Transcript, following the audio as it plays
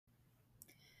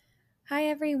Hi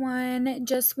everyone,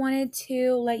 just wanted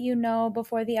to let you know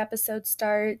before the episode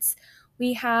starts,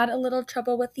 we had a little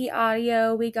trouble with the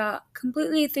audio. We got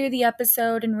completely through the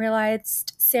episode and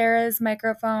realized Sarah's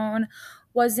microphone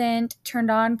wasn't turned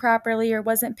on properly or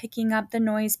wasn't picking up the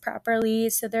noise properly.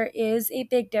 So there is a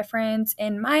big difference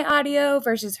in my audio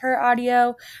versus her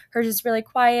audio. Hers is really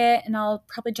quiet and I'll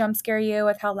probably jump scare you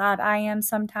with how loud I am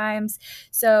sometimes.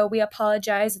 So we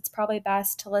apologize. It's probably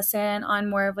best to listen on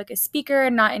more of like a speaker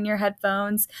and not in your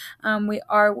headphones. We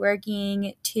are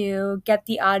working to get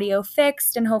the audio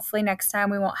fixed and hopefully next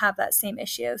time we won't have that same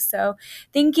issue. So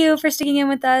thank you for sticking in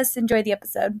with us. Enjoy the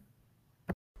episode.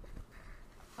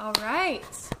 All right.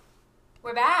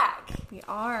 We're back. We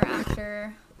are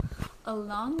after a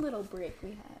long little break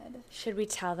we had. Should we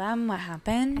tell them what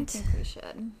happened? I think we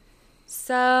should.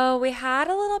 So we had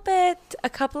a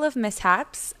couple of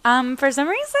mishaps. For some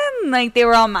reason, like they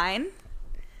were all mine.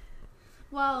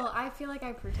 Well, I feel like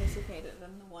I participated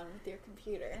in the one with your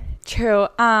computer. True.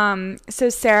 So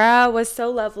Sarah was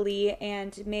so lovely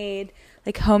and made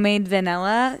like homemade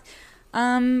vanilla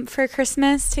for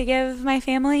Christmas to give my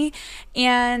family.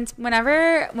 And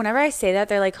whenever I say that,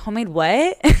 they're like, homemade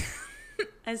what?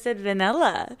 I said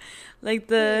vanilla. Like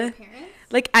Your parents?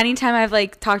 like anytime I've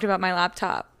like talked about my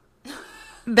laptop,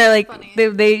 they're like,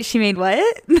 she made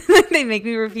what? They make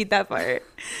me repeat that part.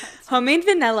 Homemade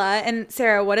vanilla. And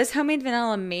Sarah, what is homemade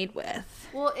vanilla made with?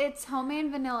 Well, it's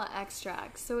homemade vanilla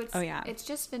extract. So it's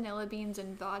just vanilla beans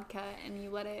and vodka, and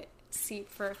you let it seep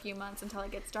for a few months until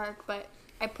it gets dark. But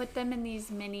I put them in these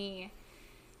mini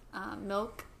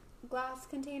milk glass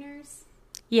containers.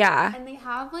 Yeah. And they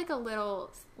have like a little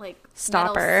like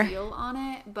stopper metal seal on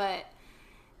it, but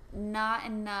not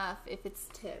enough if it's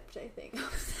tipped, I think.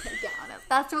 Upside down.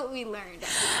 That's what we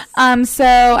learned. So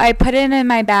I put it in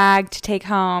my bag to take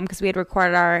home because we had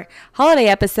recorded our holiday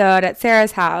episode at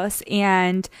Sarah's house,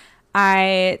 and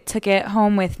I took it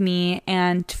home with me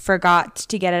and forgot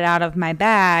to get it out of my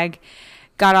bag.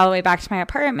 Got all the way back to my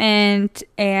apartment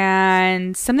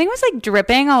and something was like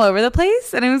dripping all over the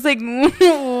place, and I was like,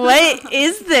 what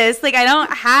is this? Like, I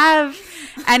don't have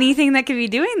anything that could be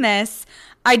doing this.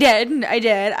 I did.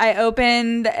 I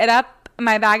opened it up,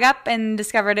 my bag up, and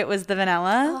discovered it was the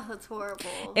vanilla. Oh, that's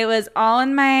horrible. It was all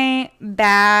in my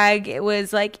bag. It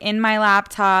was like in my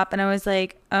laptop, and I was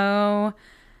like, oh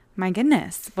my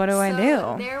goodness, what do I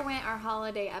do? There went our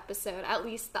holiday episode, at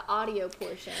least the audio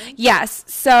portion. Yes.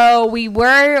 So we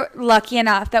were lucky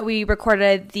enough that we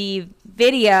recorded the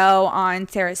video on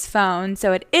Sarah's phone.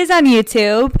 So it is on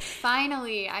YouTube.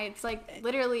 Finally. It's like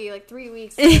literally like 3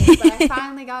 weeks ago, but I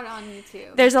finally got it on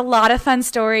YouTube. There's a lot of fun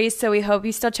stories, so we hope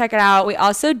you still check it out. We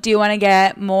also do want to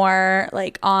get more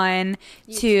like on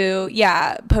YouTube.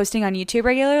 to, posting on YouTube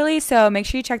regularly. So make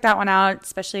sure you check that one out,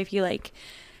 especially if you like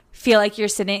feel like you're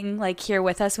sitting like here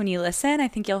with us when you listen. I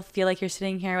think you'll feel like you're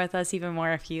sitting here with us even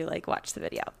more if you like watch the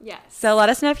video. Yes. So let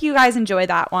us know if you guys enjoy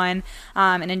that one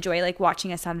and enjoy like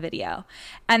watching us on video.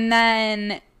 And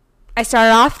then I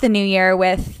started off the new year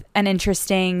with an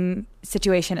interesting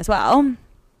situation as well.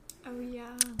 Oh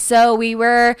yeah. So we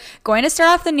were going to start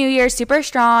off the new year super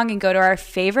strong and go to our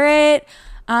favorite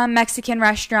Mexican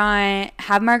restaurant,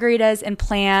 have margaritas, and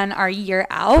plan our year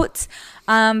out.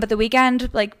 But the weekend,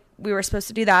 like, we were supposed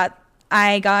to do that,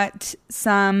 I got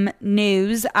some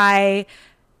news.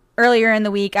 Earlier in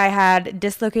the week, I had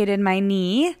dislocated my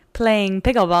knee playing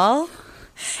pickleball.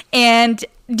 And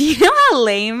do you know how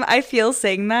lame I feel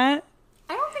saying that?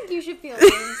 I don't think you should feel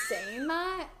lame saying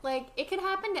that. Like, it could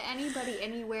happen to anybody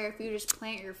anywhere if you just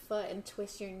plant your foot and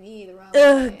twist your knee the wrong way.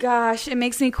 Oh gosh, it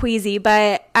makes me queasy.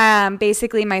 But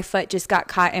basically my foot just got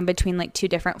caught in between like two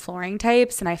different flooring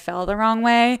types and I fell the wrong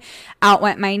way. Out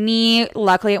went my knee.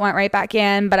 Luckily it went right back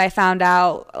in, but I found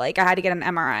out like I had to get an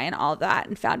MRI and all of that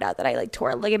and found out that I like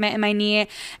tore a ligament in my knee.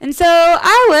 And so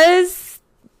I was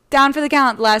down for the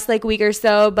count the last like week or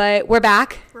so, but we're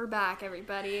back. We're back,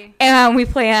 everybody. And we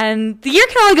plan, the year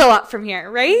can only go up from here,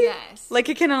 right? Yes. Like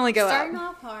it can only go Starting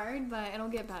up. off hard, but it'll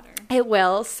get better. It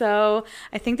will. So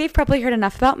I think they've probably heard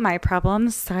enough about my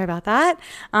problems. Sorry about that.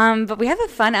 But we have a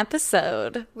fun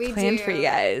episode planned for you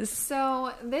guys.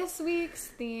 So this week's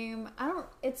theme,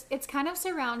 it's kind of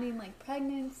surrounding like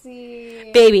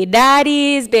pregnancy, baby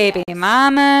daddies, baby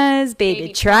mamas,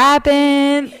 baby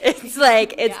trapping. It's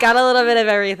like, it's got a little bit of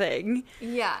everything.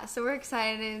 Yeah, so we're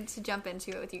excited to jump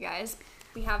into it with you guys.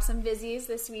 We have some Vizzies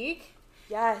this week.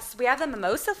 Yes, we have the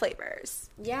mimosa flavors.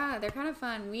 Yeah, they're kind of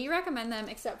fun. We recommend them,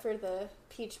 except for the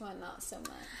peach one, not so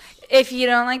much. If you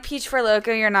don't like peach for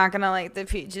loco, you're not going to like the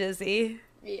peach Dizzy.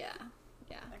 Yeah.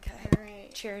 Okay. All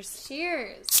right. Cheers.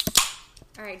 Cheers.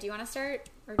 All right, do you want to start?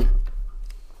 Or...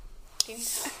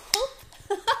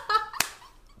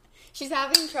 She's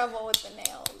having trouble with the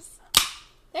nails.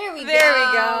 There we go. We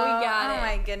got it. Oh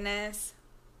my goodness.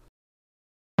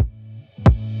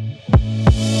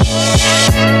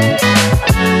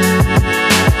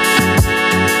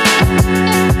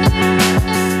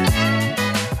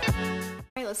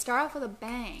 Alright, let's start off with a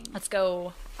bang. Let's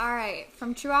go. Alright,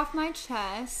 from True Off My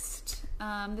Chest,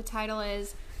 the title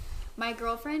is, My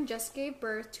girlfriend just gave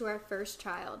birth to our first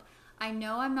child. I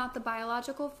know I'm not the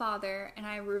biological father, and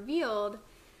I revealed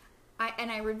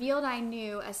I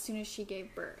knew as soon as she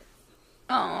gave birth.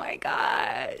 Oh my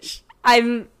gosh.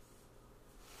 I'm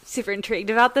super intrigued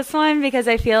about this one because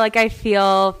I feel like I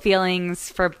feel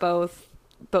feelings for both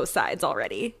sides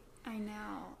already. I know.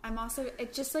 I'm also,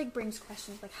 it just like brings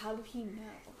questions like, how did he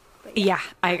know? But yeah,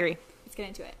 I agree. Let's get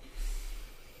into it.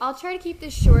 I'll try to keep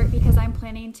this short because I'm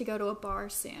planning to go to a bar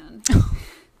soon.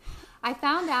 I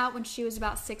found out when she was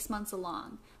about 6 months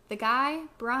along. The guy,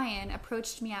 Brian,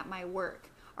 approached me at my work.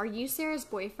 Are you Sarah's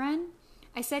boyfriend?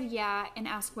 I said yeah and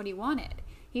asked what he wanted.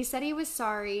 He said he was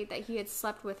sorry that he had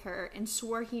slept with her and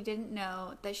swore he didn't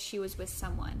know that she was with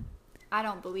someone. I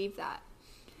don't believe that.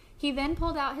 He then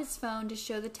pulled out his phone to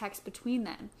show the text between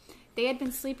them. They had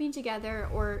been sleeping together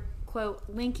or, quote,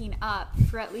 linking up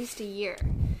for at least a year.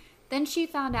 Then she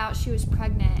found out she was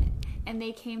pregnant and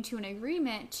they came to an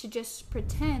agreement to just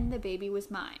pretend the baby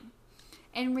was mine.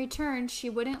 In return, she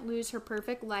wouldn't lose her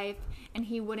perfect life and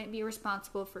he wouldn't be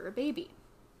responsible for her baby.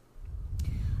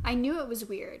 I knew it was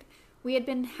weird. We had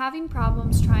been having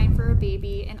problems trying for a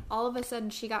baby and all of a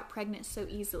sudden she got pregnant so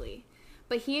easily.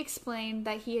 But he explained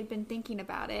that he had been thinking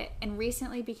about it and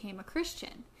recently became a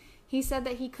Christian. He said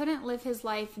that he couldn't live his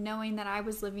life knowing that I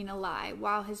was living a lie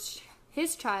while his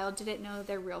child didn't know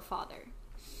their real father.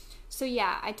 So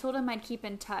yeah, I told him I'd keep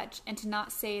in touch and to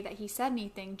not say that he said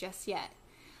anything just yet.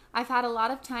 I've had a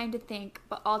lot of time to think,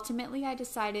 but ultimately I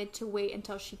decided to wait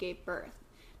until she gave birth,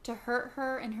 to hurt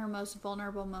her in her most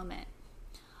vulnerable moment.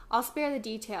 I'll spare the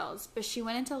details, but she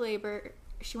went into labor,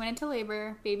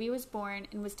 baby was born,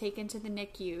 and was taken to the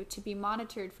NICU to be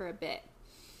monitored for a bit.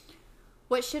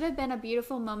 What should have been a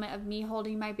beautiful moment of me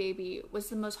holding my baby was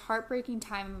the most heartbreaking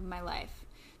time of my life.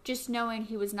 Just knowing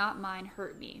he was not mine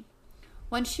hurt me.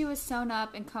 Once she was sewn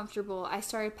up and comfortable, I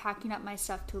started packing up my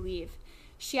stuff to leave.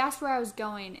 She asked where I was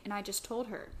going, and I just told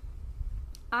her.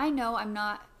 I know I'm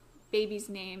not baby's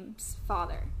name's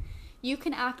father. You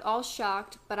can act all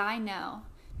shocked, but I know.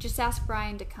 Just ask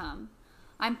Brian to come.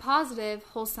 I'm positive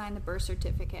he'll sign the birth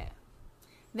certificate.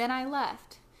 Then I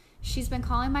left. She's been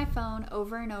calling my phone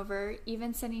over and over,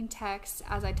 even sending texts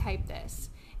as I type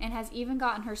this, and has even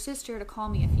gotten her sister to call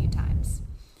me a few times.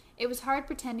 It was hard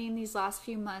pretending these last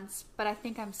few months, but I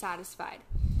think I'm satisfied.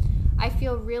 I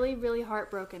feel really, really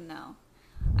heartbroken though.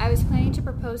 I was planning to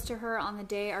propose to her on the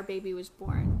day our baby was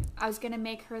born. I was going to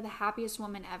make her the happiest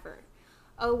woman ever.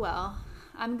 Oh well,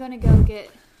 I'm going to go get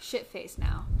shit-faced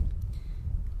now.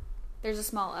 There's a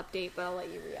small update, but I'll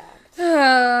let you react.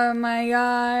 Oh my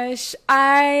gosh.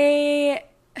 I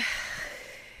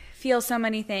feel so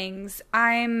many things.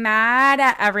 I'm mad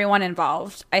at everyone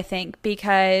involved, I think,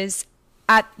 because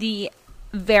at the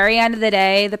very end of the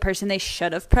day, the person they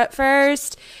should have put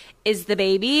first is the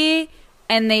baby.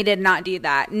 And they did not do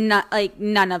that.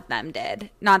 None of them did.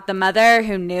 Not the mother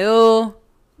who knew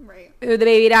who the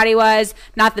baby daddy was.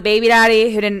 Not the baby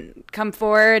daddy who didn't come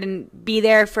forward and be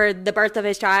there for the birth of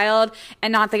his child.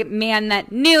 And not the man that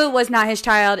knew it was not his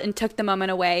child and took the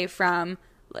moment away from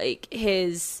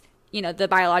his, the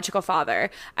biological father.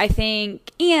 I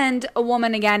think, and a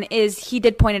woman again he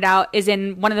did point it out, is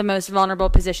in one of the most vulnerable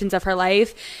positions of her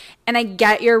life. And I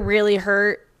get you're really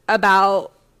hurt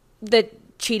about the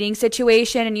cheating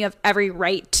situation and you have every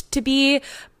right to be,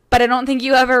 but I don't think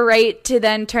you have a right to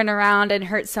then turn around and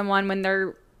hurt someone when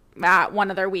they're at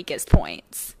one of their weakest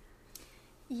points.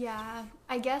 Yeah,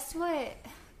 I guess what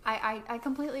I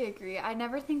completely agree. I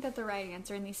never think that the right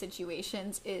answer in these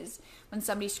situations is when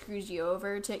somebody screws you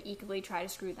over to equally try to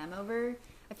screw them over.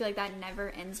 I feel like that never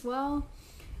ends well.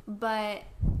 But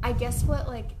I guess what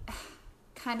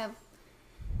kind of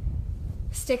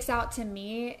sticks out to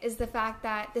me is the fact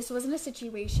that this wasn't a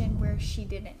situation where she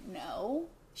didn't know.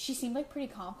 She seemed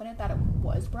pretty confident that it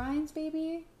was Brian's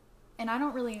baby. And that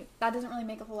doesn't really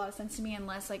make a whole lot of sense to me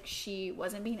unless she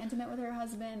wasn't being intimate with her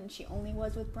husband and she only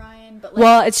was with Brian. But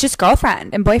well, it's just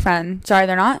girlfriend and boyfriend. Sorry,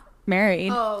 they're not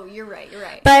married. Oh, you're right.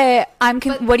 But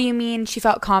what do you mean she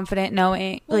felt confident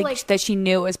knowing that she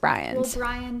knew it was Brian's?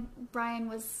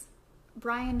 Well,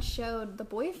 Brian showed the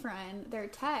boyfriend their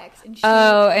text, and she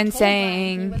saying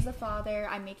Brian he was the father.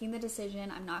 I'm making the decision.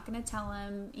 I'm not going to tell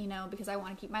him, because I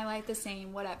want to keep my life the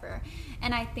same, whatever.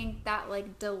 And I think that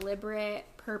deliberate,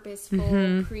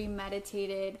 purposeful,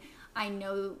 premeditated. I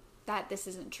know that this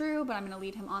isn't true, but I'm going to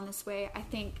lead him on this way. I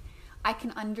think I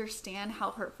can understand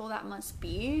how hurtful that must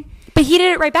be. But he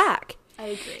did it right back. I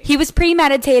agree. He was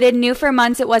premeditated, knew for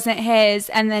months it wasn't his,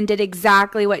 and then did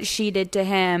exactly what she did to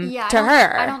him, to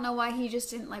her. I don't know why he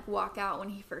just didn't, like, walk out when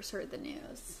he first heard the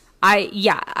news.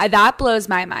 That blows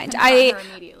my mind.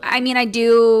 I mean, I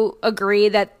do agree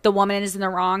that the woman is in the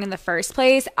wrong in the first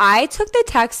place. I took the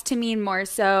text to mean more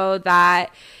so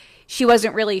that she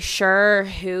wasn't really sure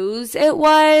whose it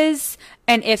was.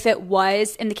 And if it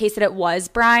was, in the case that it was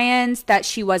Brian's, that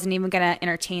she wasn't even going to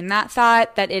entertain that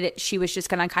thought, that she was just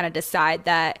going to kind of decide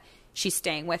that she's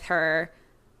staying with her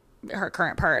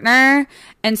current partner.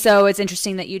 And so it's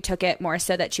interesting that you took it more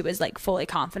so that she was, like, fully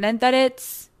confident that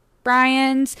it's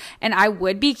Brian's. And I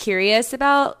would be curious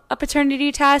about a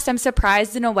paternity test. I'm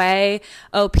surprised in a way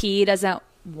OP doesn't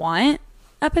want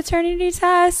a paternity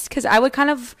test, because I would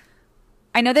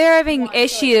I know they're having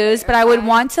issues, but I would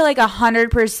want to, like,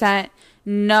 100%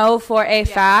 know for a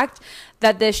fact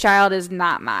that this child is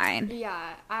not mine.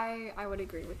 Yeah, I would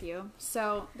agree with you.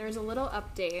 So there's a little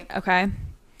update. Okay.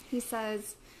 He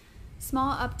says,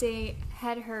 small update,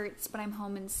 head hurts, but I'm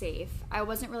home and safe. I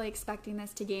wasn't really expecting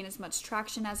this to gain as much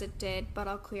traction as it did, but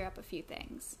I'll clear up a few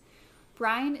things.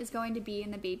 Brian is going to be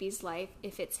in the baby's life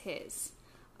if it's his.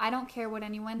 I don't care what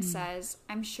anyone says.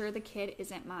 I'm sure the kid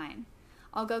isn't mine.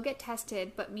 I'll go get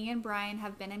tested, but me and Brian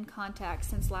have been in contact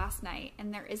since last night,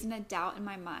 and there isn't a doubt in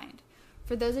my mind.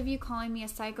 For those of you calling me a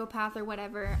psychopath or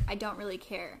whatever, I don't really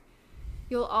care.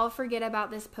 You'll all forget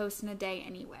about this post in a day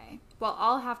anyway. Well,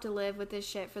 I'll have to live with this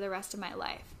shit for the rest of my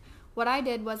life. What I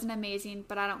did wasn't amazing,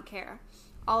 but I don't care.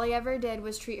 All I ever did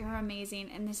was treat her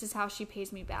amazing, and this is how she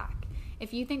pays me back.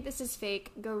 If you think this is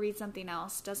fake, go read something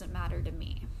else. Doesn't matter to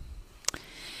me.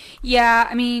 Yeah,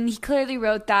 I mean, he clearly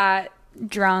wrote that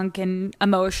drunk and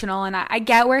emotional, and I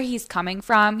get where he's coming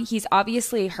from. He's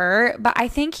obviously hurt, but I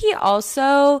think he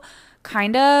also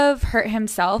kind of hurt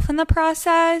himself in the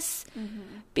process,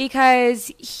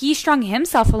 because he strung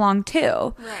himself along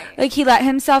too. Right. Like, he let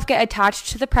himself get attached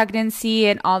to the pregnancy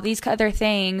and all these other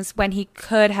things when he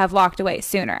could have walked away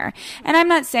sooner. And I'm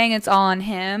not saying it's all on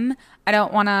him. I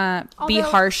don't want to be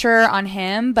harsher on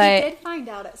him, but he did find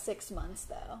out at 6 months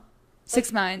though.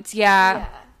 6 months, yeah.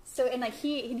 So, and like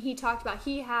he talked about,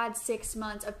 he had 6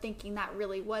 months of thinking that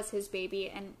really was his baby,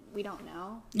 and we don't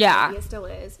know. Yeah. Maybe it still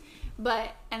is.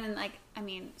 But, and then, like, I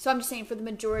mean, so I'm just saying for the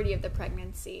majority of the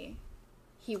pregnancy,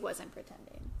 he wasn't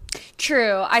pretending.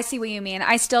 True. I see what you mean.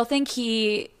 I still think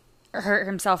he hurt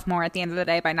himself more at the end of the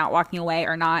day by not walking away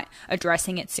or not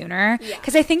addressing it sooner.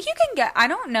 Because I think you can get, I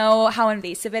don't know how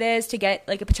invasive it is to get,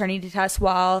 like, a paternity test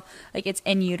while, like, it's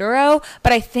in utero,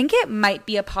 but I think it might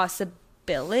be a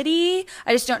possibility.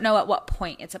 I just don't know at what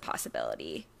point it's a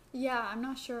possibility. Yeah, I'm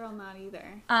not sure on that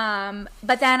either.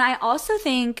 But then I also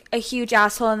think a huge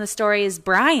asshole in the story is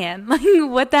Brian. Like,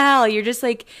 what the hell? You're just,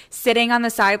 like, sitting on the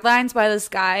sidelines while this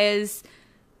guy is,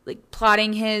 like,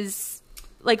 plotting his,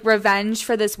 like, revenge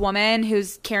for this woman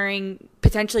who's carrying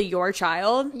potentially your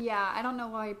child. Yeah, I don't know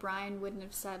why Brian wouldn't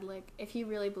have said, like, if he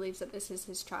really believes that this is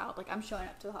his child, like, I'm showing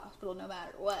up to the hospital no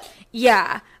matter what.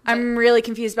 Yeah, but I'm really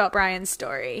confused about Brian's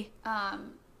story.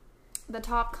 The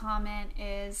top comment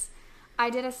is, I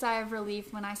did a sigh of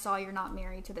relief when I saw you're not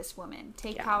married to this woman.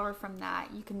 Take power from that.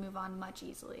 You can move on much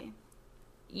easily.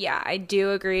 Yeah, I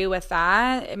do agree with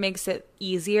that. It makes it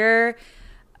easier.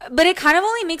 But it kind of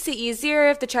only makes it easier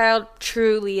if the child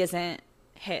truly isn't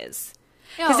his.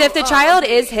 Because if the child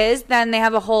is his, then they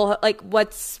have a whole, like,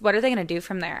 what are they going to do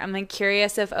from there? I'm, like,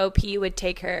 curious if OP would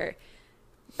take her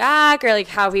back, or, like,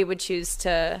 how he would choose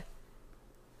to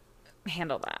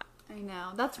handle that. I know.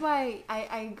 That's why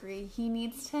I agree. He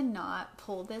needs to not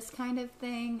pull this kind of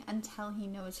thing until he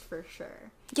knows for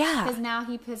sure. Yeah. Because now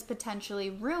he has potentially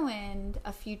ruined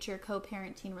a future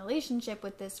co-parenting relationship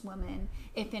with this woman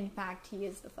if, in fact, he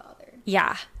is the father.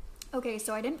 Yeah. Okay,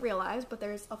 so I didn't realize, but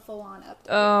there's a full-on update.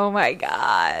 Oh, my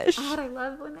gosh. God, I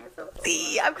love when there's a full-on.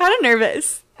 See, I'm kind of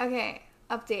nervous. Okay,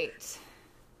 update.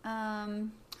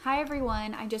 Hi,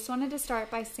 everyone. I just wanted to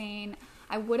start by saying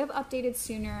I would have updated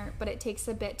sooner, but it takes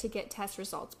a bit to get test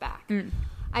results back.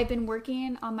 I've been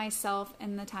working on myself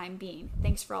in the time being.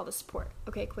 Thanks for all the support.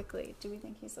 Okay, quickly. Do we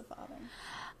think he's the father?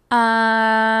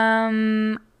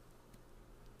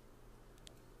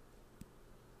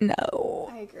 No.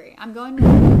 I agree. I'm going to...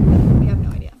 We have no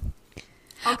idea.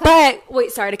 But,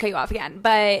 wait, sorry to cut you off again.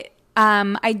 But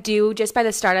I do, just by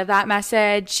the start of that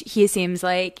message, he seems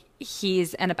like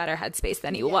he's in a better headspace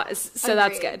than he was. So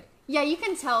that's good. Yeah, you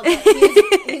can tell that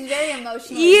he's very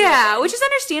emotional. Yeah, which is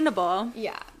understandable.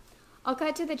 Yeah. I'll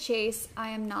cut to the chase. I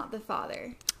am not the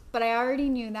father. but I already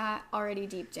knew that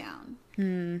deep down.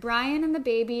 Brian and the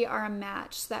baby are a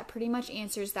match, so that pretty much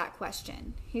answers that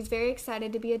question. He's very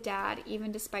excited to be a dad,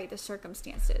 even despite the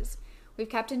circumstances. We've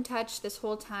kept in touch this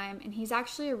whole time, and he's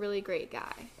actually a really great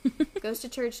guy. Goes to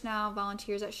church now,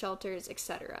 volunteers at shelters,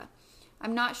 etc.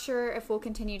 I'm not sure if we'll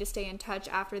continue to stay in touch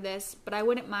after this, but I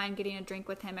wouldn't mind getting a drink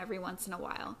with him every once in a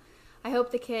while. I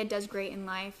hope the kid does great in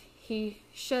life. He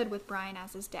should with Brian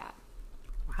as his dad.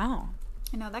 Wow.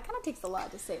 I know, that kind of takes a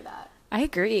lot to say that. I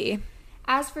agree.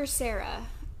 As for Sarah,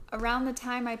 around the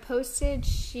time I posted,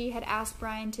 she had asked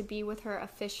Brian to be with her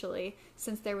officially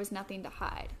since there was nothing to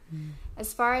hide.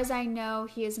 As far as I know,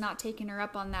 he has not taken her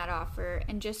up on that offer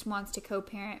and just wants to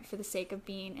co-parent for the sake of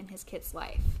being in his kid's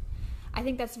life. I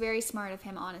think that's very smart of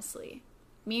him, honestly.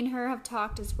 Me and her have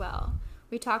talked as well.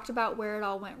 We talked about where it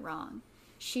all went wrong.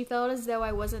 She felt as though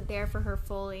I wasn't there for her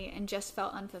fully and just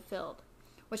felt unfulfilled.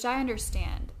 Which I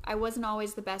understand. I wasn't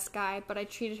always the best guy, but I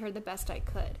treated her the best I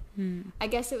could. I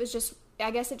guess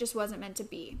it just wasn't meant to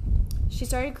be. She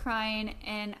started crying,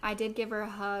 and I did give her a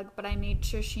hug, but I made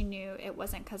sure she knew it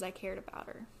wasn't because I cared about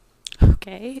her.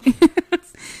 Okay.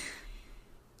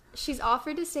 She's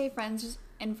offered to stay friends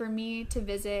and for me to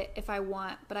visit if I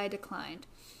want, but I declined.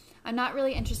 I'm not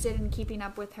really interested in keeping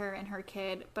up with her and her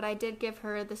kid, but I did give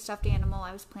her the stuffed animal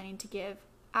I was planning to give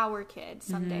our kid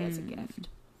someday as a gift.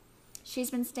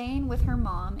 She's been staying with her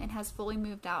mom and has fully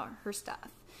moved out her stuff.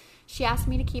 She asked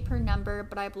me to keep her number,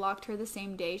 but I blocked her the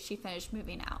same day she finished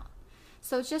moving out.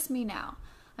 So it's just me now.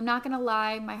 I'm not going to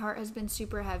lie, my heart has been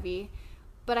super heavy,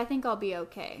 but I think I'll be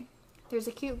okay. There's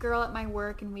a cute girl at my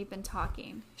work and we've been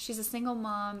talking. She's a single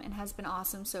mom and has been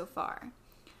awesome so far.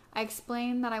 I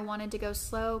explained that I wanted to go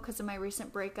slow because of my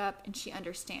recent breakup and she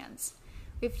understands.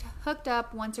 We've hooked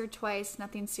up once or twice,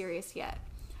 nothing serious yet.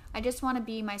 I just want to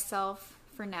be myself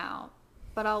for now,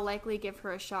 but I'll likely give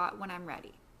her a shot when I'm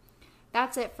ready.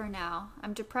 That's it for now.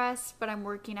 I'm depressed, but I'm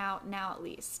working out now at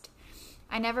least.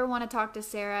 I never want to talk to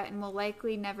Sarah and will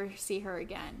likely never see her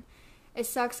again. It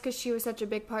sucks because she was such a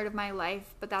big part of my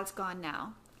life, but that's gone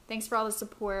now. Thanks for all the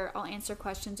support. I'll answer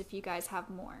questions if you guys have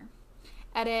more.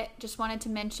 Edit, just wanted to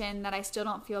mention that I still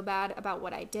don't feel bad about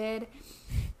what I did.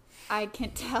 I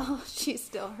can tell she's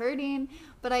still hurting,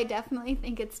 but I definitely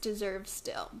think it's deserved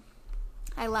still.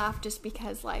 I laugh just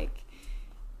because, like,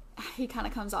 he kind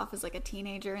of comes off as, like, a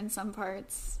teenager in some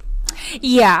parts.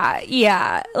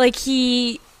 Yeah. Like,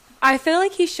 I feel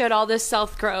like he showed all this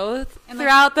self-growth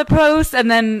throughout the post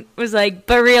and then was like,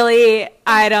 but really,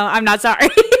 I'm not sorry.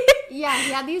 Yeah,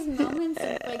 he had these moments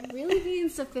of, like, really being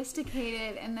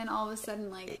sophisticated and then all of a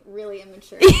sudden, like, really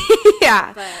immature.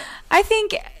 Yeah. But I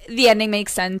think the ending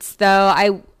makes sense, though.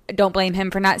 I don't blame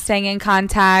him for not staying in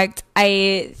contact.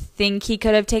 I think he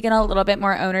could have taken a little bit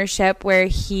more ownership where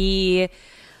he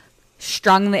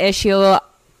strung the issue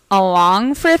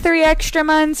along for 3 extra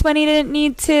months when he didn't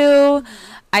need to.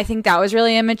 I think that was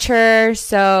really immature.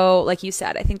 So, like you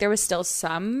said, I think there was still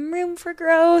some room for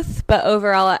growth. But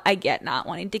overall, I get not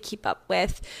wanting to keep up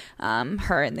with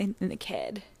her and the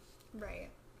kid. Right.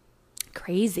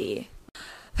 Crazy.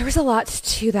 There was a lot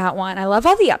to that one. I love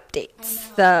all the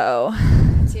updates, though.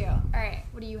 Me too. All right.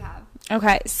 What do you have?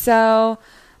 Okay. So,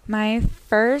 my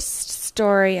first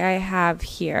story I have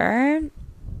here.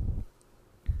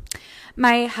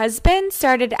 My husband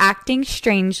started acting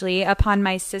strangely upon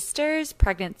my sister's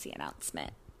pregnancy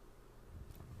announcement.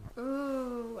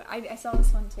 Ooh, I saw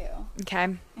this one too. Okay.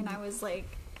 And I was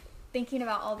like thinking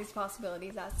about all these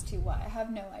possibilities as to why. I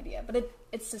have no idea, but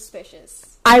it's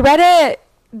suspicious. I read it.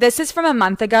 This is from a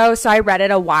month ago, so I read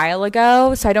it a while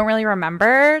ago, so I don't really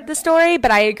remember the story,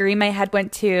 but I agree my head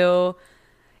went to,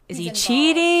 is he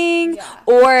cheating? Yeah.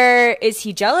 Or is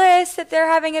he jealous that they're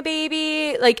having a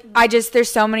baby? Like,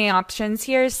 there's so many options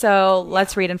here, so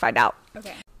let's read and find out.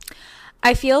 Okay.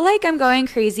 I feel like I'm going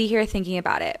crazy here thinking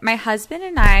about it. My husband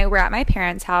and I were at my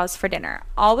parents' house for dinner.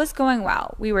 All was going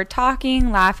well. We were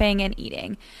talking, laughing, and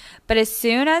eating. But as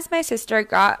soon as my sister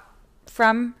got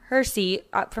from her seat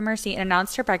and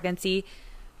announced her pregnancy,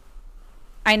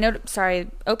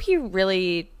 OP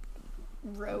really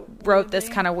wrote this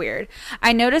kind of weird.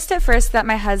 I noticed at first that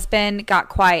my husband got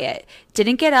quiet,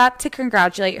 didn't get up to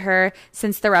congratulate her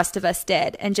since the rest of us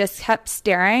did, and just kept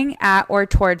staring at or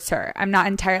towards her. I'm not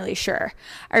entirely sure.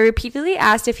 I repeatedly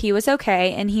asked if he was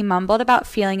okay, and he mumbled about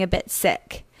feeling a bit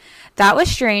sick. That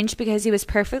was strange because he was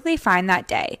perfectly fine that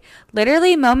day.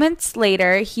 Literally moments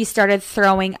later, he started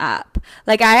throwing up.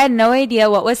 Like I had no idea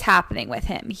what was happening with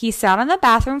him. He sat on the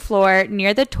bathroom floor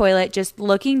near the toilet just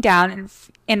looking down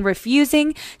and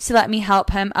refusing to let me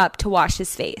help him up to wash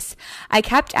his face. I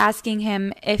kept asking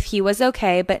him if he was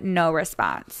okay, but no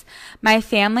response. My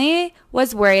family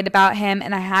was worried about him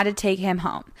and I had to take him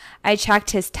home. I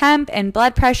checked his temp and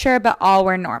blood pressure, but all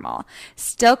were normal.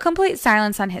 Still complete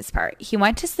silence on his part. He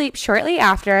went to sleep shortly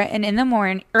after, and in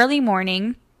the early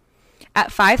morning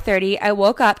at 5:30, I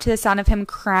woke up to the sound of him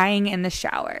crying in the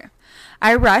shower.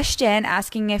 I rushed in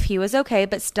asking if he was okay,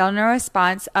 but still no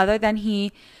response other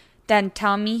than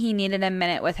tell me he needed a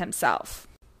minute with himself.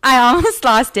 I almost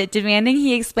lost it, demanding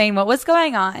he explain what was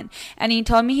going on, and he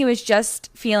told me he was just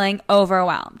feeling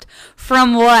overwhelmed.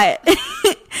 From what?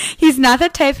 He's not the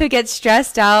type who gets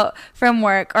stressed out from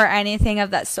work or anything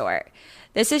of that sort.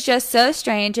 This is just so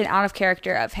strange and out of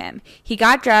character of him. He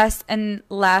got dressed and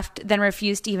left, then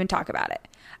refused to even talk about it.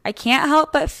 I can't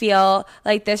help but feel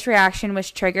like this reaction was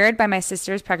triggered by my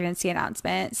sister's pregnancy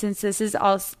announcement, since this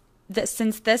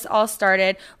all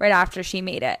started right after she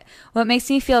made it. What makes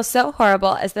me feel so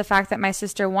horrible is the fact that my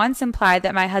sister once implied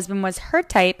that my husband was her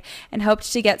type and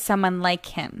hoped to get someone like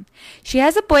him. She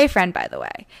has a boyfriend, by the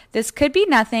way. This could be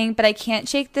nothing, but I can't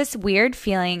shake this weird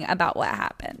feeling about what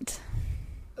happened.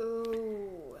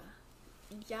 Ooh.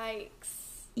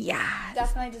 Yikes. Yeah.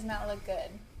 Definitely does not look good.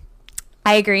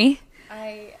 I agree.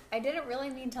 I didn't really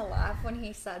mean to laugh when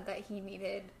he said that he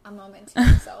needed a moment to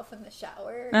himself in the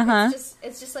shower. Uh-huh.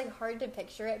 It's just like hard to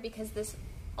picture it because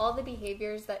all the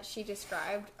behaviors that she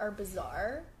described are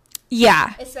bizarre.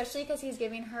 Yeah. Especially because he's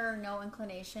giving her no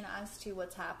inclination as to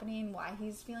what's happening, why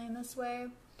he's feeling this way.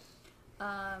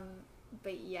 But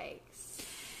yikes.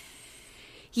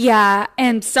 Yeah,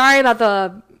 and sorry about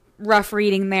the rough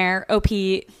reading there. OP,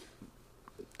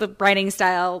 the writing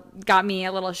style got me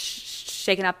a little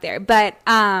shaken up there. But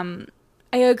I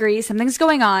agree. Something's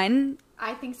going on.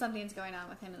 I think something's going on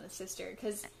with him and the sister.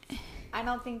 Because I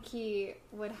don't think he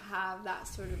would have that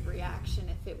sort of reaction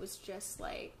if it was just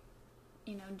like,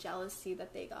 jealousy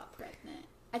that they got pregnant.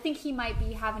 I think he might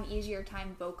be having an easier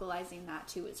time vocalizing that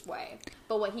to his wife.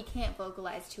 But what he can't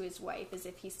vocalize to his wife is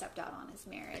if he stepped out on his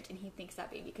marriage and he thinks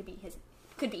that baby could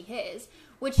be his,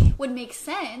 which would make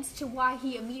sense to why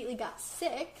he immediately got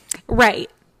sick. Right.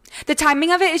 The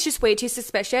timing of it is just way too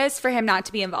suspicious for him not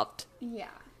to be involved. Yeah.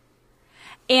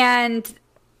 And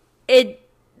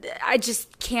I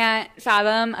just can't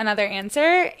fathom another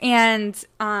answer. And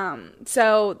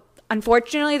so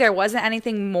unfortunately there wasn't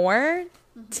anything more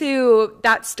to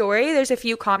that story. There's a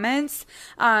few comments.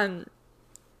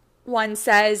 One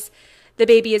says, the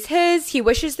baby is his. He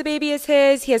wishes the baby is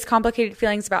his. He has complicated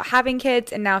feelings about having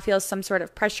kids and now feels some sort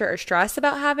of pressure or stress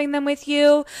about having them with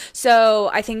you. So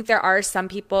I think there are some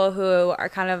people who are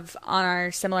kind of on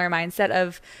our similar mindset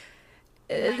of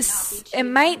it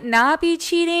might not be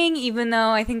cheating, even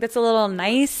though I think that's a little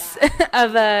nice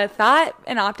of a thought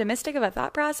and optimistic of a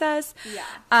thought process.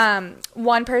 Yeah.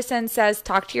 One person says,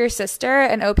 talk to your sister,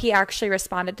 and OP actually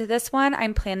responded to this one.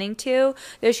 I'm planning to,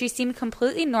 though she seemed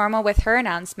completely normal with her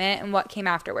announcement and what came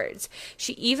afterwards.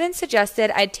 She even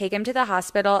suggested I'd take him to the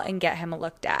hospital and get him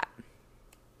looked at.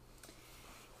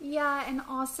 Yeah, and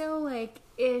also, like,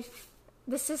 if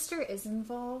the sister is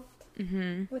involved,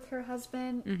 with her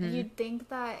husband, you'd think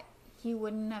that he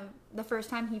wouldn't have, the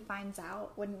first time he finds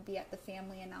out, wouldn't be at the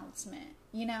family announcement,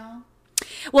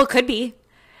 Well, it could be.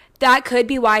 That could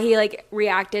be why he,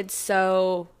 reacted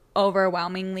so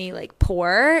overwhelmingly,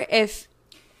 poor, if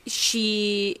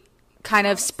she kind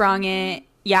of sprung it.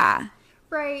 Yeah.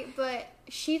 Right, but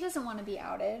she doesn't want to be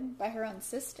outed by her own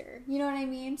sister. You know what I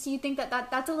mean? So you think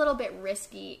that's a little bit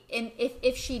risky. And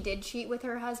if she did cheat with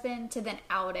her husband, to then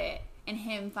out it and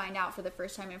him find out for the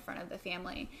first time in front of the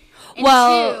family. And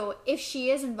two, if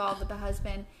she is involved with the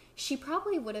husband, she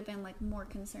probably would have been more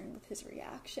concerned with his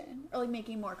reaction or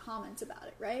making more comments about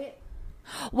it, right?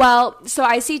 Well, so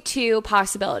I see two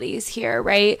possibilities here,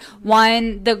 right?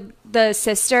 One, the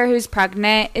sister who's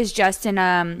pregnant is just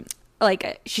in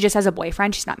she just has a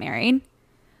boyfriend. She's not married.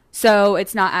 So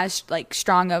it's not as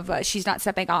strong of she's not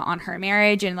stepping out on her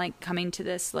marriage and coming to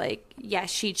this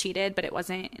yes, she cheated, but it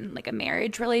wasn't in a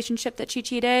marriage relationship that she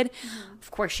cheated.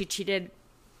 Of course she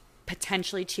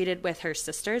potentially cheated with her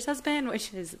sister's husband,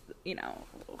 which is, a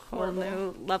whole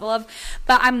new level of.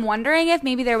 But I'm wondering if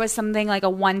maybe there was something a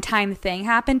one-time thing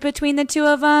happened between the two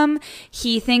of them.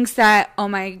 He thinks that, oh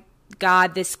my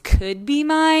God, this could be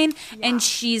mine. Yeah. And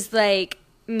she's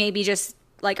maybe just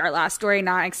our last story,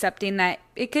 not accepting that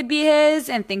it could be his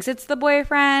and thinks it's the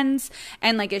boyfriend's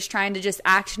and is trying to just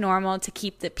act normal to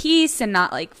keep the peace and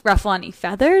not ruffle any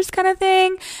feathers kind of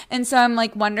thing. And so I'm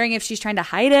wondering if she's trying to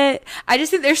hide it. I just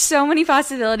think there's so many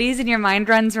possibilities and your mind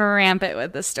runs rampant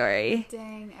with the story.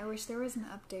 Dang, I wish there was an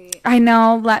update. I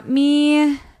know. Let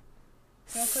me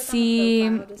see.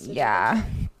 Yeah,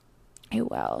 I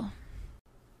will.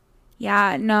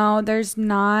 Yeah, no, there's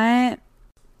not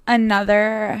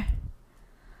another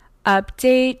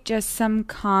update, just some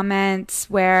comments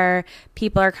where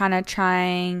people are kind of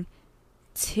trying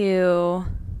to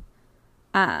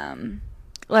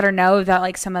let her know that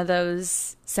like some of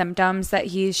those symptoms that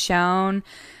he's shown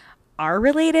are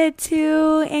related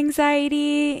to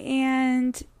anxiety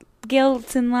and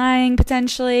guilt and lying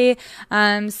potentially.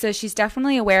 So she's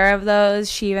definitely aware of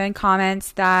those. She even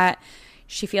comments that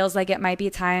she feels like it might be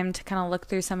time to kind of look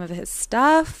through some of his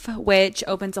stuff, which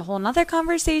opens a whole nother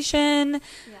conversation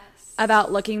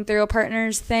about looking through a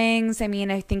partner's things. I mean,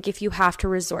 I think if you have to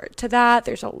resort to that,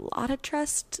 there's a lot of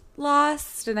trust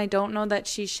lost, and I don't know that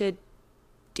she should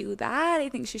do that. I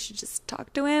think she should just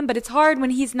talk to him, but it's hard when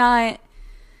he's not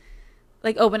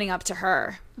like opening up to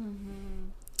her.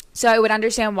 So I would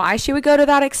understand why she would go to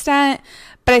that extent,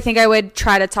 but I think I would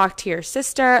try to talk to your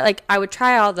sister. Like, I would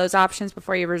try all those options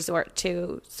before you resort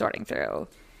to sorting through.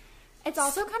 It's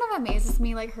also kind of amazes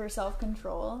me, like, her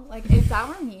self-control. Like, if that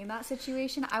were me in that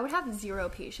situation, I would have zero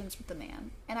patience with the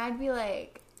man. And I'd be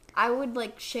like, I would,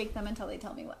 like, shake them until they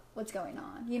tell me what's going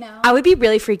on, you know? I would be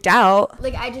really freaked out.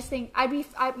 Like, I just think, I'd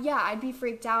be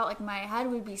freaked out. Like, my head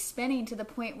would be spinning to the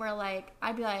point where, like,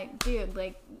 I'd be like, dude,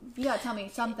 like, you gotta tell me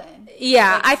something.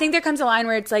 Yeah, like, I think there comes a line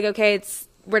where it's like, okay,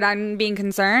 we're done being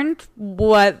concerned.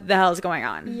 What the hell is going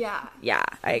on? Yeah. Yeah,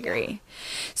 I agree. Yeah.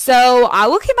 So I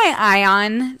will keep my eye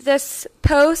on this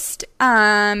post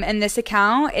and this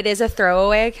account. It is a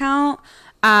throwaway account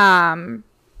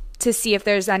to see if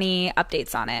there's any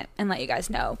updates on it and let you guys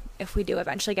know if we do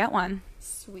eventually get one.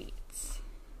 Sweet.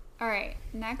 All right,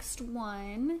 next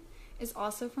one is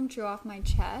also from Drew Off My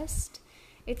Chest.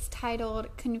 It's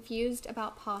titled Confused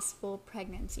About Possible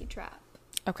Pregnancy Trap.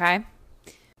 Okay.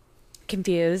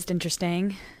 Confused.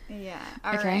 Interesting. Yeah.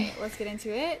 All right. Let's get into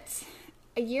it.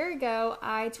 A year ago,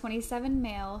 I, 27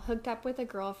 male, hooked up with a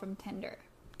girl from Tinder.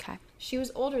 Okay. She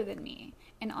was older than me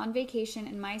and on vacation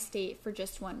in my state for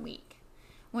just 1 week.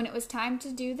 When it was time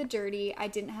to do the dirty, I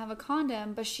didn't have a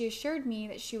condom, but she assured me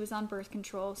that she was on birth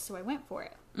control, so I went for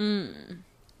it.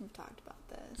 We've talked about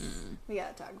this. We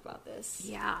gotta talk about this.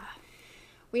 Yeah.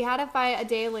 We had a fight a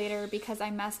day later because I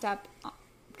messed up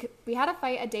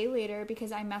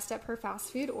her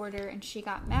fast food order, and she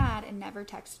got mad and never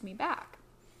texted me back.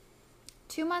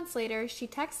 2 months later, she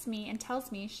texts me and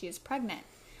tells me she is pregnant.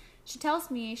 She tells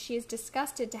me she is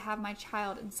disgusted to have my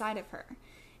child inside of her,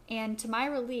 and to my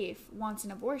relief, wants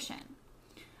an abortion.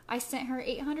 I sent her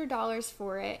 $800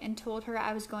 for it and told her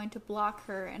I was going to block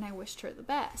her and I wished her the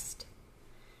best.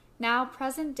 Now,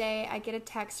 present day, I get a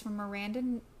text from a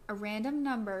random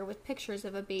number with pictures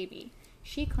of a baby.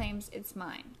 She claims it's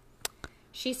mine.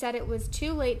 She said it was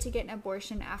too late to get an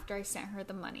abortion after I sent her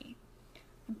the money.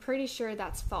 I'm pretty sure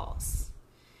that's false.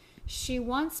 She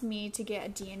wants me to get a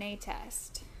DNA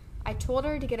test. I told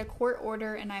her to get a court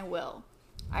order and I will.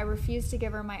 I refuse to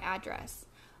give her my address.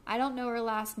 I don't know her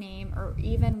last name or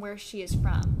even where she is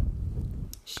from.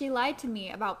 She lied to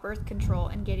me about birth control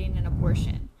and getting an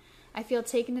abortion. I feel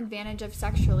taken advantage of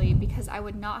sexually because I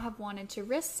would not have wanted to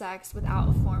risk sex without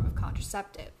a form of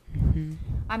contraceptive.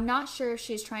 I'm not sure if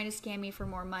she's trying to scam me for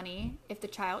more money, if the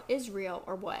child is real,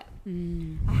 or what.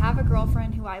 I have a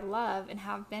girlfriend who I love and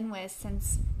have been with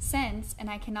since, and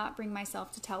I cannot bring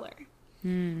myself to tell her.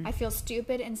 I feel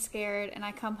stupid and scared, and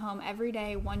I come home every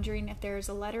day wondering if there is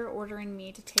a letter ordering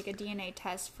me to take a DNA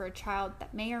test for a child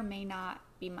that may or may not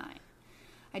be mine.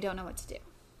 I don't know what to do.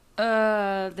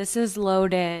 This is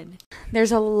loaded.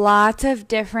 There's a lot of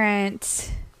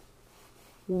different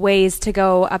ways to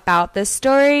go about this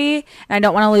story, and I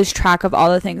don't want to lose track of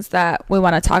all the things that we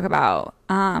want to talk about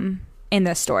in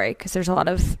this story because there's a lot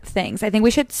of things. I think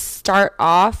we should start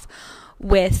off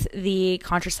with the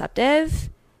contraceptive.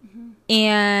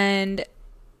 And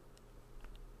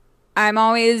I'm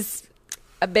always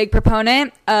a big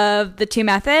proponent of the two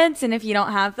methods, and if you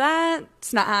don't have that,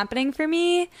 it's not happening for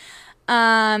me.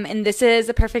 And this is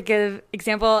a perfect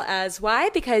example as why,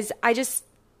 because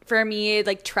for me,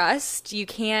 like, trust,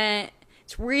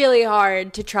 it's really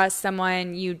hard to trust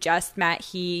someone you just met.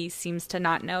 He seems to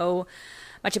not know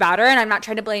much about her, and I'm not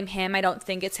trying to blame him. I don't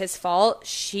think it's his fault.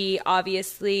 She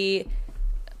obviously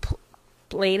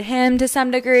played him to some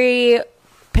degree,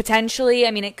 potentially.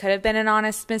 I mean, it could have been an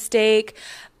honest mistake,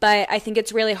 but I think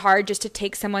it's really hard just to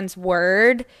take someone's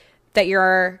word that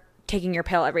you're taking your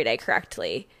pill every day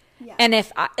correctly. Yeah. And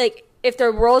if the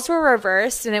roles were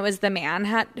reversed and it was the man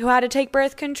who had to take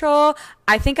birth control,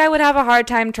 I think I would have a hard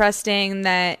time trusting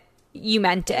that you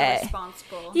meant it.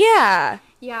 Responsible. Yeah.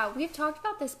 Yeah, we've talked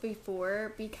about this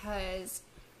before because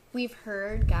we've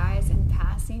heard guys in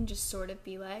passing just sort of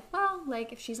be like, well,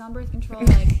 like, if she's on birth control,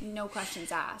 like, no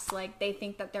questions asked. Like, they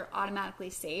think that they're automatically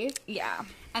safe. Yeah.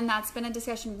 And that's been a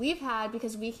discussion we've had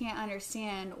because we can't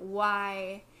understand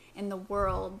why in the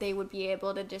world they would be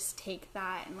able to just take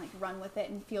that and, like, run with it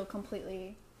and feel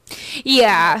completely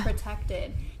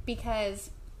protected.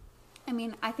 Because, I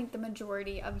mean, I think the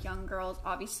majority of young girls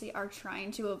obviously are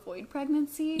trying to avoid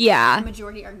pregnancy. Yeah. The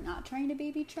majority are not trying to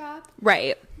baby trap.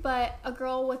 Right. But a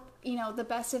girl with, you know, the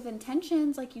best of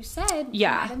intentions, like you said, might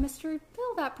have missed her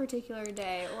pill that particular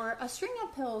day, or a string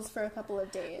of pills for a couple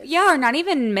of days. Yeah, or not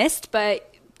even missed,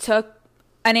 but took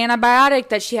an antibiotic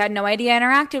that she had no idea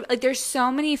interacted. Like, there's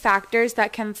so many factors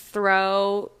that can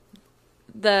throw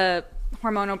the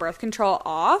hormonal birth control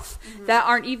off that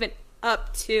aren't even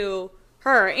up to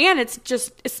her. And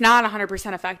it's not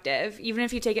 100% effective. Even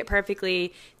if you take it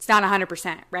perfectly, it's not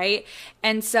 100%, right?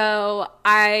 And so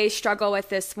I struggle with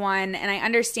this one. And I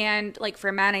understand, like,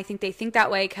 for men, I think they think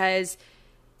that way because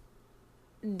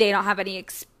they don't have any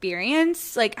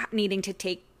experience, like, needing to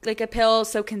take, like, a pill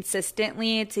so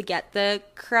consistently to get the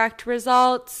correct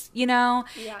results, you know?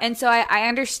 Yeah. And so I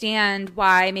understand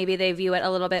why maybe they view it a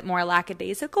little bit more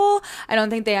lackadaisical. I don't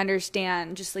think they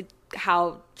understand just, like,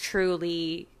 how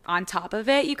truly on top of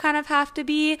it you kind of have to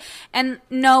be. And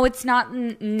no, it's not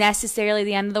necessarily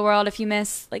the end of the world if you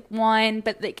miss, like, one,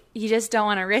 but, like, you just don't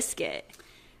want to risk it.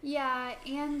 Yeah,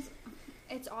 and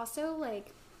it's also,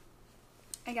 like,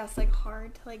 I guess, like,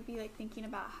 hard to, like, be, like, thinking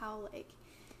about how, like,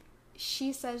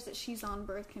 she says that she's on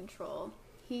birth control.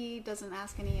 He doesn't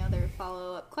ask any other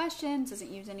follow-up questions,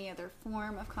 doesn't use any other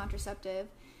form of contraceptive,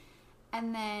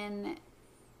 and then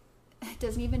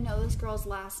doesn't even know this girl's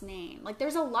last name. Like,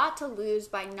 there's a lot to lose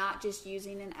by not just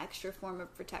using an extra form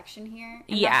of protection here.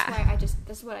 And that's why this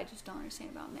is what I just don't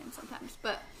understand about men sometimes.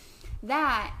 But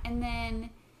that, and then,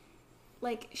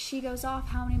 like, she goes off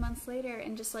how many months later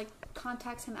and just, like,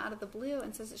 contacts him out of the blue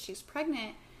and says that she's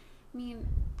pregnant. I mean,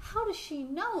 how does she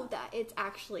know that it's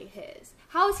actually his?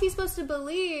 How is he supposed to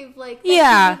believe, like,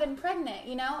 that she's even pregnant,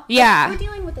 you know? Yeah. Like, we're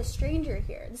dealing with a stranger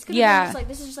here. This could have been just, like,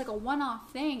 this is just, like, a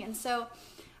one-off thing. And so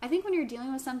I think when you're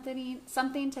dealing with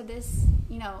something to this,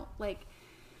 you know, like,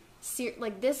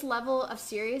 this level of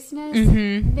seriousness,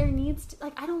 there needs to,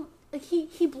 like, I don't, like,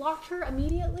 he blocked her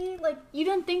immediately. Like, you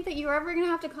didn't think that you were ever going to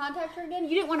have to contact her again?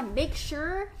 You didn't want to make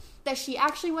sure that she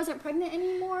actually wasn't pregnant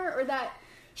anymore, or that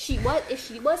if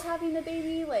she was having the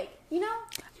baby, like, you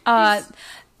know?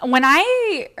 When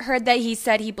I heard that he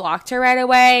said he blocked her right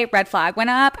away, red flag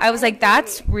went up. I was like,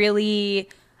 that's really,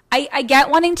 I get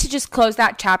wanting to just close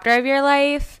that chapter of your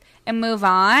life and move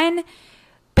on,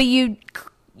 but you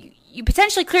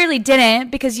potentially clearly didn't,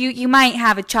 because you might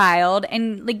have a child,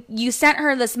 and, like, you sent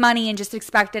her this money and just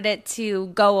expected it to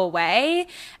go away,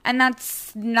 and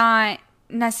that's not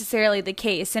necessarily the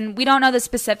case. And we don't know the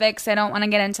specifics. I don't want to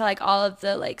get into, like, all of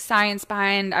the, like, science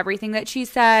behind everything that she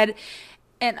said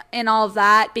and all of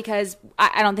that, because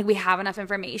I don't think we have enough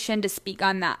information to speak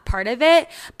on that part of it.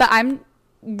 But I'm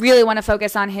really want to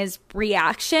focus on his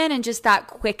reaction and just that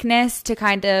quickness to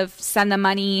kind of send the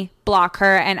money, block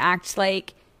her, and act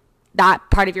like that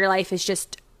part of your life is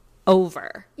just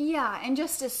over. Yeah, and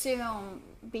just assume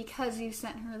because you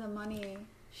sent her the money,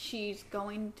 she's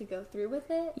going to go through with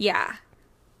it. Yeah.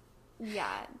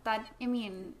 Yeah,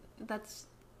 that's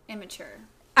immature.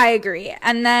 I agree.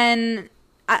 And then,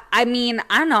 I mean,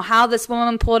 I don't know how this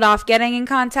woman pulled off getting in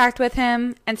contact with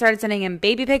him and started sending him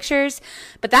baby pictures,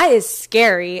 but that is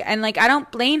scary. And, like, I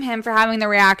don't blame him for having the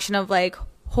reaction of, like,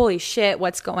 holy shit,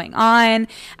 what's going on?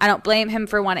 I don't blame him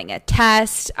for wanting a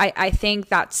test. I think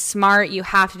that's smart. You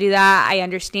have to do that. I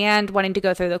understand wanting to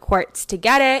go through the courts to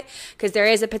get it, because there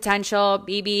is a potential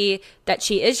maybe that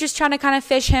she is just trying to kind of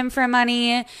fish him for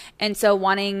money. And so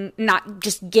wanting, not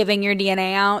just giving your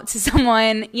DNA out to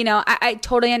someone, you know, I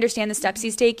totally understand the steps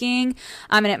he's taking.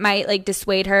 And it might, like,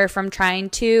 dissuade her from trying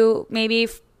to maybe,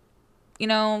 you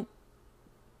know,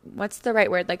 what's the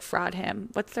right word? Like, fraud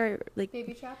him. What's the, like,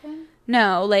 baby trap him?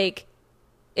 No, like,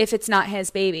 if it's not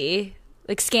his baby,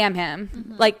 like, scam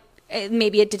him. Like,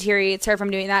 maybe it deteriorates her from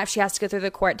doing that if she has to go through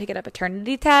the court to get a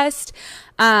paternity test.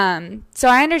 So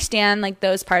I understand, like,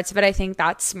 those parts of it. I think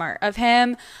that's smart of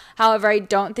him. However, I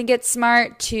don't think it's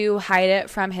smart to hide it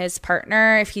from his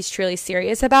partner if he's truly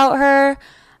serious about her.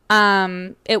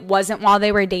 It wasn't while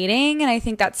they were dating, and I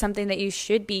think that's something that you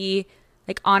should be,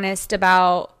 like, honest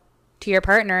about to your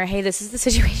partner. Hey, this is the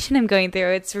situation I'm going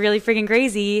through. It's really freaking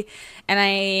crazy, and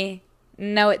I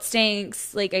know it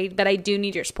stinks, like, but I do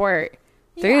need your support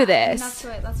through this.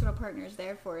 And that's what a partner is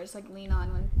there for, is, like, lean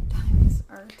on when times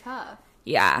are tough.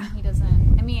 Yeah. And he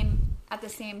doesn't, I mean, at the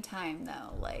same time,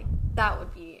 though, like, that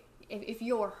would be, if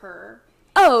you're her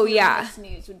Oh, yeah. This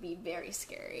news would be very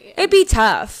scary. It'd be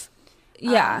tough.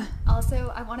 Yeah.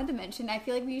 Also, I wanted to mention, I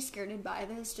feel like we skirted by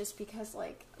this just because,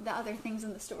 like, the other things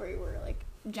in the story were, like,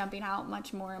 jumping out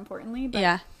much more importantly. But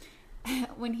yeah.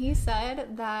 When he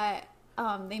said that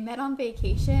they met on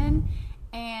vacation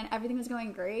and everything was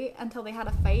going great until they had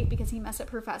a fight because he messed up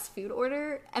her fast food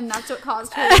order, and that's what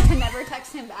caused her to never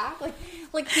text him back.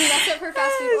 Like he messed up her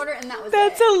fast food order, and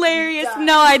that's hilarious. Done.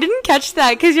 No, I didn't catch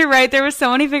that because you're right. There were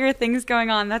so many bigger things going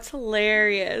on. That's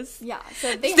hilarious. Yeah,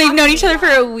 so they've known each other for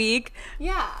a week.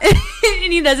 Yeah,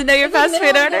 and he doesn't know your fast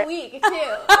food order. A week too.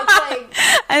 It's like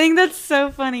I think that's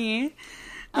so funny.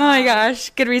 Oh my gosh,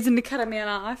 good reason to cut a man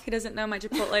off. He doesn't know my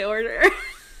Chipotle order.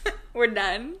 We're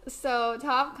done. So,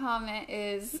 top comment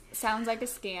is, sounds like a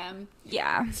scam.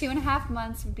 Yeah. 2.5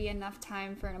 months would be enough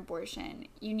time for an abortion.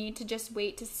 You need to just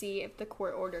wait to see if the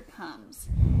court order comes.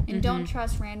 And don't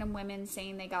trust random women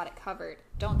saying they got it covered.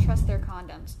 Don't trust their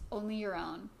condoms. Only your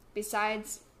own. Beside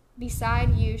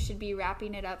you should be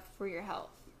wrapping it up for your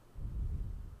health.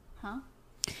 Huh?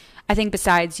 I think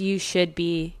besides you should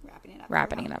be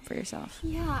wrapping it up for yourself.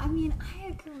 Yeah, I mean, I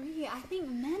agree. I think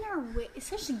men are,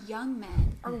 especially young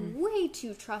men, are way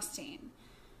too trusting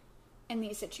in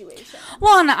these situations.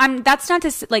 Well, and that's not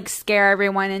to like scare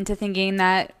everyone into thinking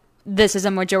that this is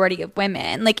a majority of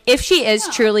women. Like, if she is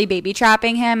truly baby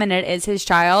trapping him and it is his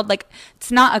child, like,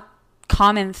 it's not a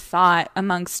common thought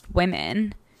amongst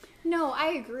women. No, I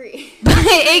agree.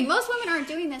 Most women aren't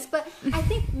doing this, but I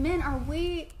think men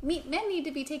need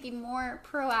to be taking more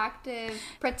proactive,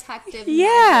 protective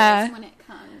measures when it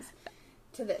comes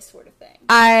to this sort of thing.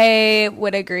 I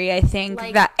would agree. I think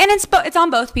that, and it's on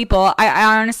both people.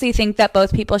 I honestly think that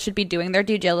both people should be doing their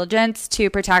due diligence to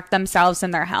protect themselves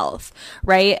and their health,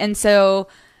 right? And so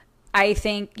I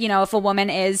think, if a woman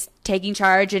is taking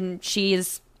charge and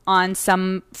she's on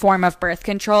some form of birth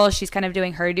control, she's kind of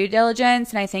doing her due diligence,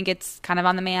 and I think it's kind of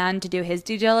on the man to do his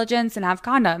due diligence and have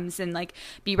condoms and like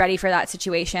be ready for that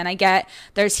situation. I get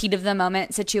there's heat of the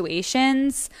moment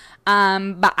situations,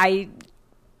 but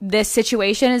this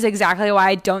situation is exactly why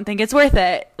I don't think it's worth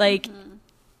it. Like,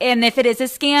 and if it is a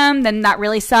scam, then that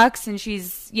really sucks, and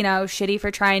she's, shitty for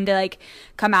trying to like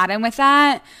come at him with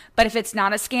that. But if it's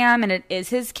not a scam and it is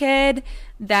his kid,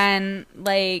 then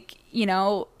like,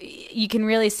 you can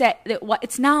really say that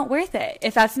it's not worth it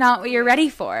if that's not what you're ready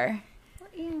for.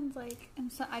 And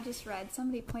I just read,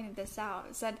 somebody pointed this out.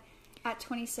 It said at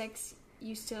 26,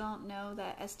 you still don't know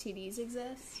that STDs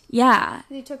exist. Yeah.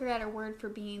 They took her at her word for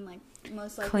being like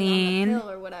most likely clean on the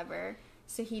pill or whatever.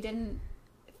 So he didn't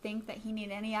think that he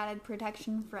needed any added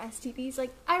protection for STDs.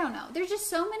 Like, I don't know. There's just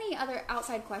so many other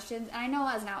outside questions. And I know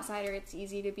as an outsider, it's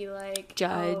easy to be like,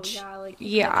 judge. Oh, yeah, like,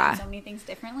 you could have done so many things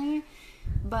differently.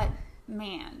 But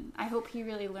man, I hope he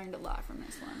really learned a lot from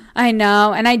this one. I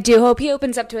know, and I do hope he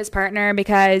opens up to his partner,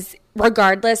 because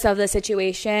regardless of the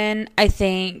situation, I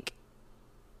think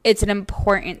it's an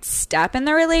important step in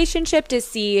the relationship to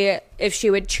see if she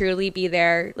would truly be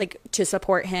there, like, to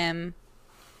support him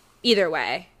either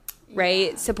way,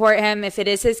 right? Support him if it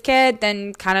is his kid,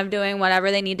 then kind of doing whatever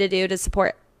they need to do to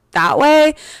support that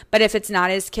way. But if it's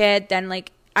not his kid, then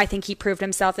like, I think he proved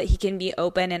himself that he can be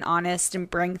open and honest and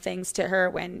bring things to her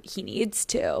when he needs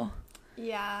to.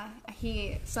 Yeah,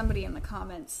 somebody in the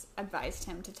comments advised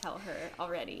him to tell her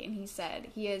already, and he said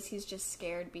he's just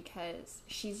scared because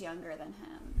she's younger than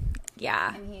him.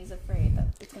 Yeah. And he's afraid that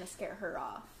it's going to scare her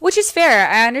off. Which is fair.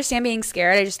 I understand being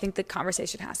scared. I just think the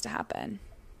conversation has to happen.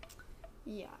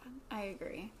 Yeah, I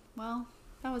agree. Well,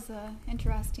 that was an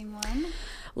interesting one.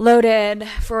 Loaded,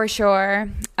 for sure.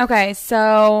 Okay,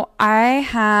 so I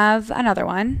have another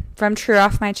one from True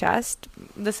Off My Chest.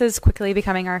 This is quickly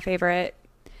becoming our favorite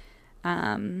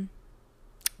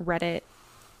Reddit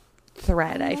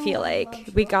thread, I feel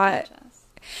like.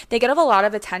 They get a lot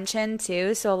of attention,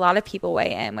 too, so a lot of people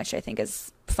weigh in, which I think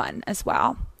is fun as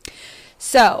well.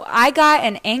 So I got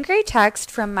an angry text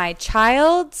from my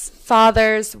child's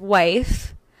father's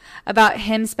wife about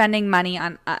him spending money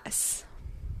on us.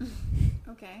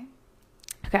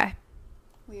 Okay.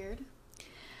 Weird.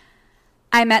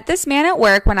 I met this man at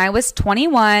work when I was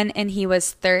 21 and he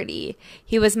was 30.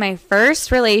 He was my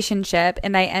first relationship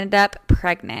and I ended up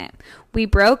pregnant. We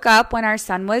broke up when our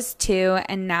son was 2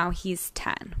 and now he's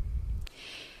 10.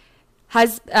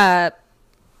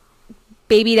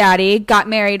 Baby daddy got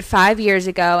married 5 years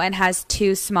ago and has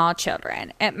 2 small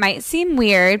children. It might seem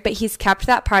weird, but he's kept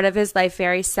that part of his life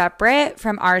very separate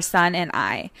from our son and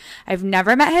I. I've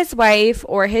never met his wife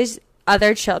or his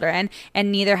other children,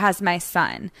 and neither has my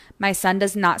son. My son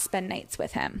does not spend nights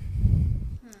with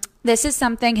him. This is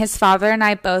something his father and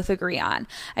I both agree on.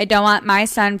 I don't want my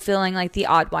son feeling like the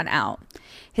odd one out.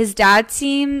 His dad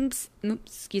sees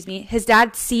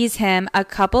him a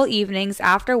couple evenings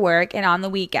after work and on the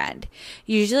weekend.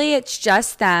 Usually it's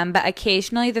just them, but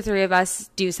occasionally the three of us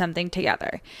do something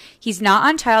together. He's not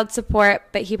on child support,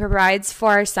 but he provides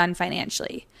for our son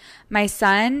financially. My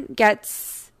son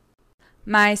gets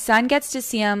to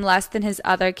see him less than his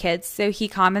other kids, so he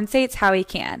compensates how he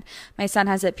can. My son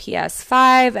has a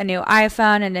PS5, a new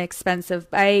iPhone, and an expensive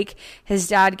bike. His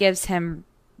dad gives him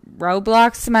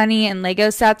Roblox money and Lego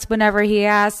sets whenever he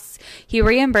asks. He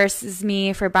reimburses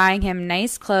me for buying him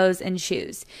nice clothes and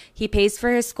shoes. He pays for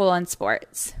his school and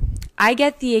sports. I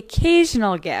get the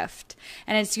occasional gift,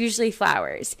 and it's usually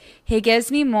flowers. He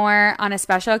gives me more on a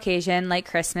special occasion like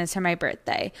Christmas or my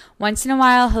birthday. Once in a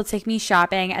while, he'll take me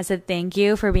shopping as a thank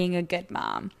you for being a good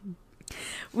mom.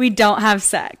 We don't have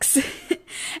sex.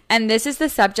 And this is the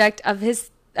subject of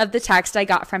the text I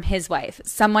got from his wife,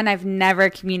 someone I've never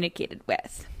communicated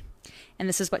with. And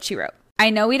this is what she wrote.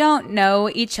 I know we don't know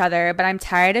each other, but I'm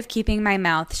tired of keeping my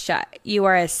mouth shut. You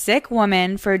are a sick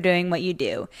woman for doing what you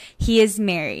do. He is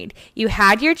married. You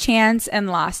had your chance and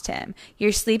lost him.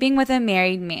 You're sleeping with a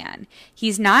married man.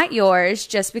 He's not yours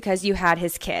just because you had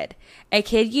his kid. A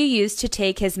kid you used to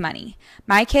take his money.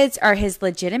 My kids are his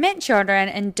legitimate children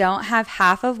and don't have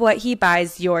half of what he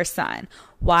buys your son.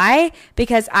 Why?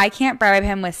 Because I can't bribe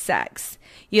him with sex.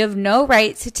 You have no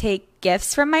right to take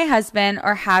gifts from my husband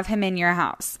or have him in your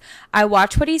house. I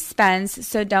watch what he spends,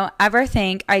 so don't ever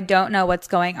think I don't know what's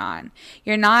going on.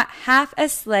 You're not half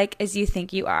as slick as you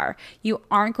think you are. You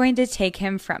aren't going to take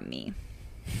him from me.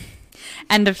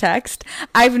 End of text.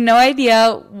 I have no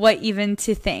idea what even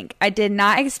to think. I did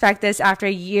not expect this after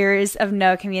years of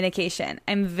no communication.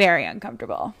 I'm very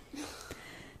uncomfortable.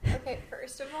 Okay,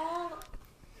 first of all,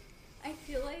 I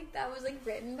feel like that was like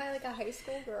written by like a high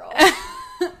school girl.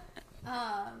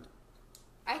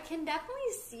 I can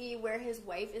definitely see where his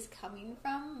wife is coming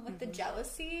from with the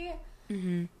jealousy.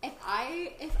 Mm-hmm. If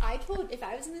I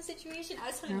was in this situation, I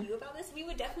was telling you about this, we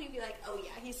would definitely be like, oh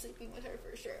yeah, he's sleeping with her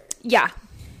for sure. Yeah.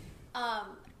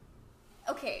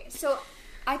 Okay, so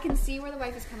I can see where the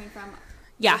wife is coming from.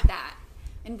 Yeah. With that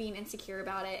and being insecure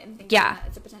about it and thinking that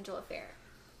it's a potential affair.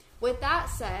 With that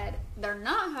said, they're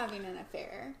not having an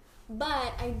affair,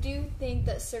 but I do think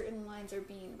that certain lines are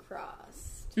being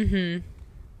crossed. Mm-hmm.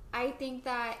 I think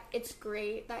that it's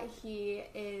great that he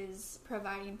is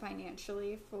providing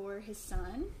financially for his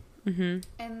son, mm-hmm.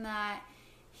 and that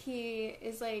he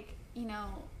is like, you know,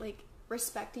 like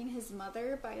respecting his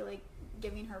mother by like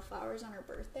giving her flowers on her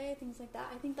birthday, things like that.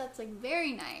 I think that's like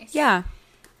very nice. Yeah.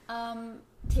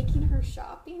 Taking her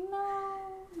shopping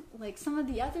though, like some of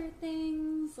the other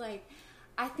things, like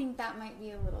I think that might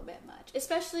be a little bit much,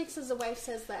 especially because the wife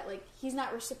says that like he's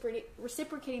not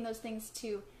reciprocating those things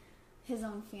to his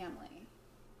own family.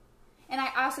 And I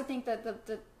also think that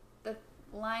the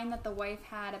line that the wife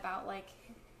had about like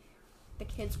the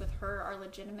kids with her are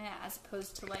legitimate as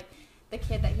opposed to like the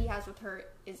kid that he has with her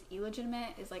is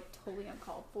illegitimate is like totally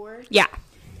uncalled for. Yeah.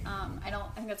 I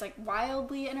think that's like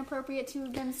wildly inappropriate to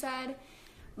have been said.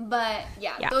 But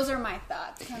yeah, those are my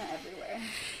thoughts kind of everywhere.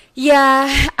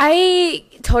 Yeah, I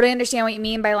totally understand what you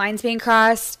mean by lines being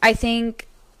crossed. I think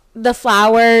the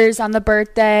flowers on the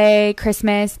birthday,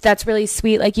 Christmas, that's really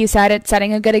sweet. Like you said, it's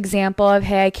setting a good example of,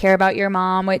 hey, I care about your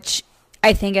mom, which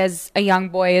I think as a young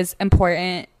boy is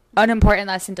important, an important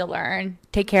lesson to learn.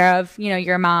 Take care of, you know,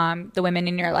 your mom, the women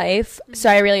in your life. Mm-hmm. So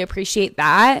I really appreciate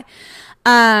that.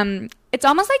 It's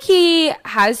almost like he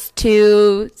has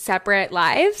two separate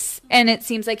lives, and it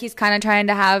seems like he's kind of trying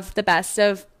to have the best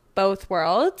of both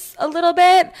worlds a little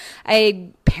bit.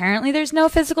 Apparently there's no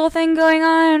physical thing going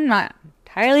on. I'm not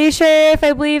entirely sure if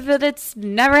I believe that it's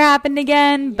never happened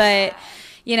again, but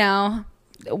you know,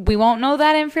 we won't know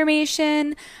that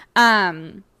information.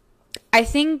 I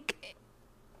think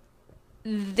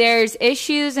there's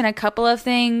issues in a couple of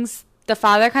things. The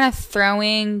father kind of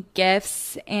throwing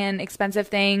gifts and expensive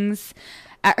things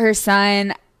at her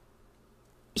son.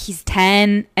 He's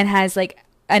 10 and has like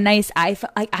a nice iPhone.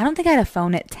 Like, I don't think I had a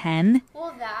phone at 10.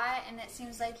 Well, that, and it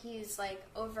seems like he's like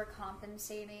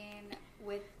overcompensating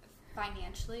with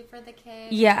financially for the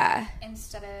kid. Yeah.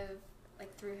 Instead of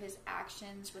like through his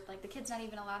actions with like the kid's not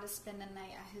even allowed to spend the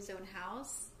night at his own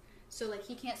house. So, like,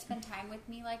 he can't spend time with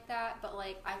me like that, but,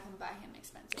 like, I can buy him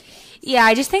expensive things. Yeah,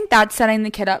 I just think that's setting the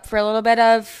kid up for a little bit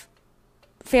of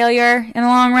failure in the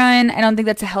long run. I don't think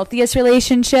that's the healthiest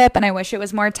relationship, and I wish it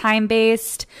was more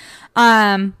time-based.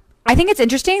 I think it's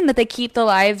interesting that they keep the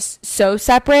lives so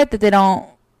separate that they don't,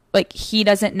 like, he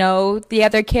doesn't know the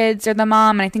other kids or the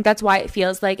mom, and I think that's why it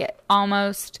feels like it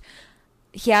almost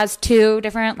he has two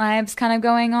different lives kind of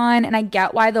going on, and I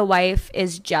get why the wife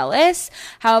is jealous.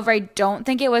 However, I don't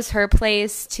think it was her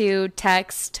place to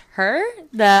text her,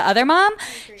 the other mom.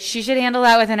 She should handle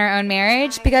that within her own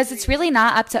marriage, because it's really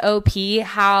not up to OP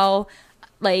how,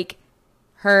 like,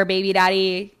 her baby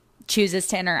daddy chooses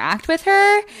to interact with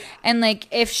her. And, like,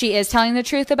 if she is telling the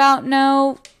truth about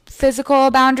no physical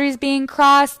boundaries being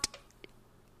crossed,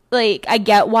 like, I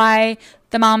get why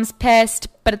the mom's pissed,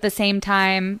 but at the same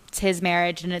time, it's his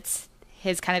marriage and it's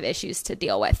his kind of issues to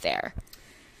deal with there.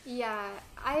 Yeah,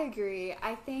 I agree.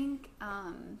 I think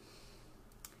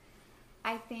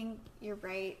you're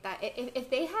right that if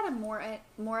they had a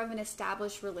more of an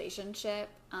established relationship,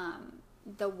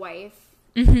 the wife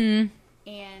and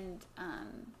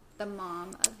the mom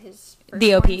of his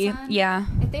DOP, son, yeah.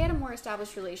 If they had a more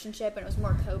established relationship and it was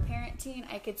more co-parenting,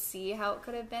 I could see how it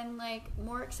could have been, like,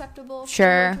 more acceptable for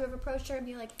her to have approached her and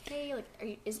be like, hey,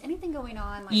 like, is anything going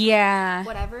on? Like, yeah.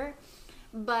 Whatever.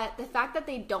 But the fact that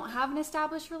they don't have an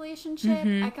established relationship,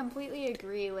 I completely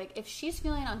agree. Like, if she's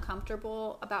feeling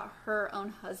uncomfortable about her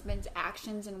own husband's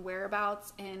actions and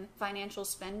whereabouts and financial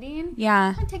spending,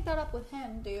 yeah, I'd take that up with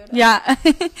him, dude. Yeah.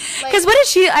 Because what is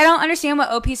she? I don't understand what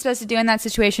OP's supposed to do in that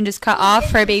situation. Just cut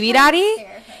off her baby daddy?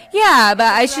 Yeah,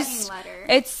 but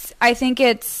I think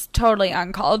it's totally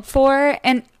uncalled for.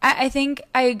 And I think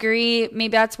I agree.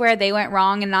 Maybe that's where they went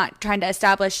wrong in not trying to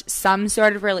establish some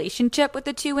sort of relationship with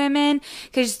the two women.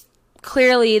 Because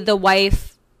clearly the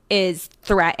wife is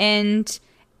threatened.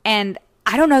 And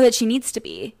I don't know that she needs to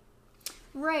be.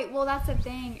 Right. Well, that's the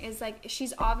thing is, like,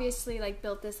 she's obviously, like,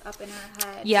 built this up in her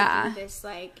head. Yeah. To do this,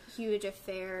 like, huge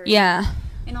affair. Yeah.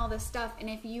 And all this stuff. And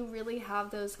if you really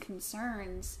have those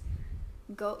concerns,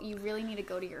 you really need to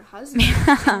go to your husband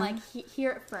and, like,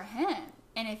 hear it for him.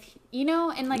 And if, you know,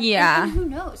 and, like, and who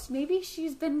knows, maybe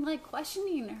she's been, like,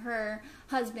 questioning her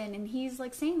husband and he's,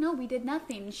 like, saying, no, we did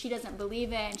nothing. She doesn't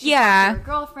believe it. And she talked to her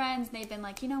girlfriends and they've been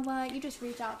like, you know what, you just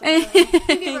reach out to her.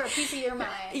 You give her a piece of your mind.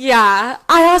 Yeah.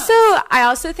 I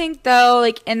also think, though,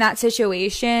 like, in that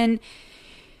situation,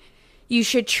 you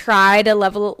should try to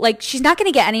level, like, she's not going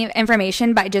to get any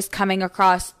information by just coming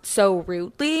across so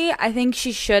rudely. I think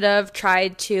she should have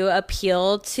tried to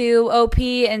appeal to OP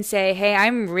and say, hey,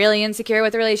 I'm really insecure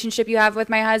with the relationship you have with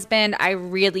my husband. I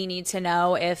really need to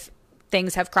know if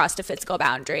things have crossed a physical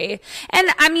boundary. And,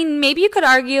 I mean, maybe you could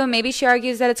argue, maybe she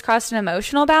argues that it's crossed an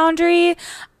emotional boundary.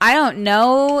 I don't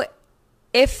know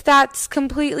if that's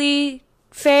completely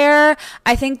fair.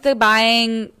 I think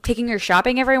taking her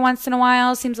shopping every once in a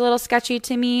while seems a little sketchy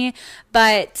to me,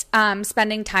 but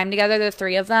spending time together, the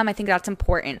three of them, I think that's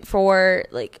important for,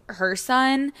 like, her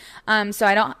son. So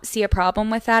I don't see a problem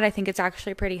with that. I think it's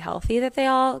actually pretty healthy that they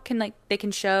all can, like, they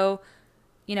can show,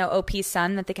 you know, OP's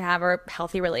son that they can have a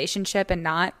healthy relationship and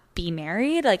not be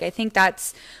married. Like, I think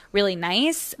that's really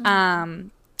nice.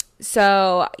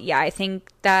 So yeah, I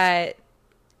think that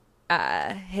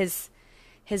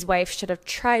his wife should have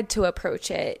tried to approach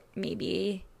it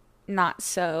maybe not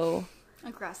so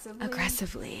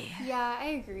aggressively. Yeah, I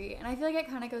agree. And I feel like it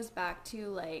kind of goes back to,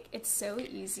 like, it's so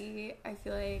easy, I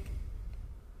feel like,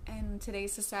 in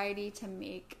today's society to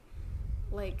make,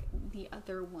 like, the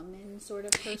other woman sort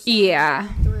of person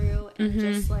through and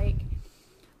just, like,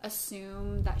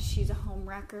 assume that she's a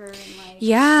homewrecker and, like, she's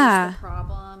the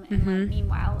problem. And like,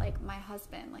 meanwhile, like, my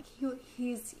husband, like,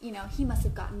 he's, you know, he must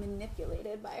have gotten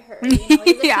manipulated by her, you know, like,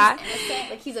 he's innocent,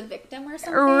 like, he's a victim or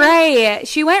something. Right.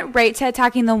 She went right to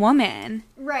attacking the woman.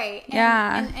 Right.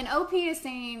 And OP is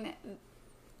saying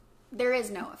there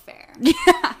is no affair.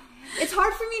 Yeah. It's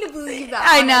hard for me to believe that.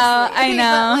 I know.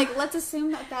 But, like, let's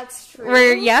assume that that's true.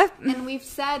 And we've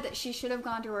said that she should have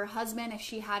gone to her husband if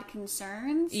she had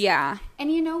concerns. Yeah.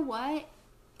 And you know what?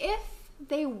 If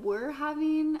they were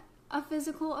having a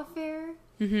physical affair,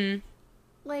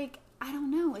 like, I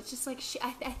don't know. It's just like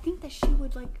I think that she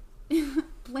would, like,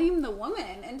 blame the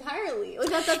woman entirely.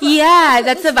 Like, that's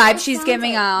the vibe she's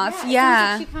giving off.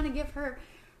 Yeah. She kind of give her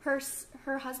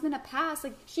husband a pass.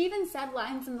 Like, she even said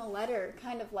lines in the letter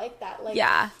kind of like that. Like,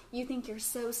 you think you're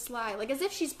so sly. Like, as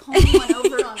if she's pulling one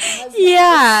over on her husband.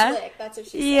 Yeah. Slick. That's what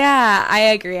she said. Yeah, I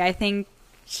agree. I think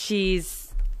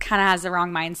she's kind of has the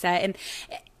wrong mindset. And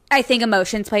I think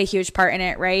emotions play a huge part in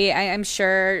it, right? I'm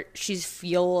sure she's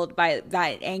fueled by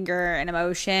that anger and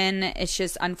emotion. It's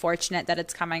just unfortunate that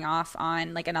it's coming off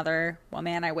on, like, another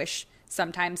woman. I wish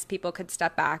sometimes people could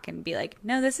step back and be like,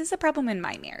 no, this is a problem in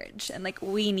my marriage. And, like,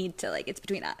 we need to, like, it's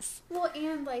between us. Well,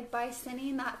 and, like, by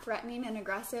sending that threatening and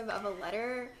aggressive of a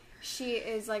letter, she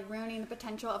is, like, ruining the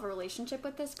potential of a relationship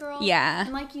with this girl. Yeah.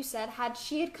 And like you said, had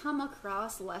she come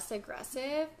across less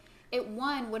aggressive, it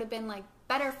would have been like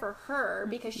better for her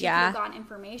because she could have gotten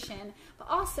information, but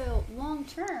also long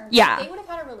term, they would have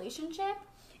had a relationship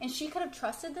and she could have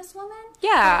trusted this woman.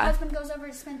 Yeah. If her husband goes over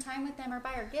to spend time with them or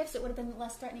buy her gifts, it would have been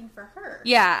less threatening for her.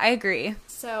 Yeah, I agree.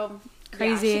 So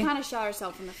crazy. Yeah, she kind of shot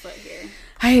herself in the foot here.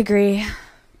 I agree.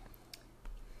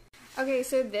 Okay,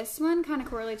 so this one kind of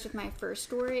correlates with my first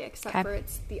story, except for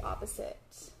it's the opposite.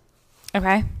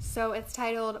 Okay. So it's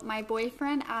titled, "My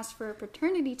boyfriend asked for a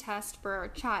paternity test for our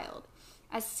child.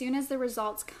 As soon as the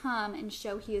results come and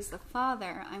show he is the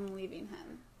father, I'm leaving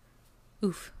him."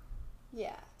 Oof.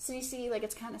 Yeah. So you see, like,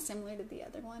 it's kind of similar to the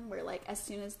other one, where, like, as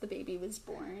soon as the baby was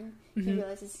born, he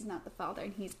realizes he's not the father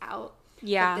and he's out.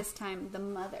 Yeah. But this time, the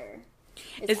mother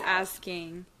is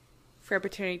asking for a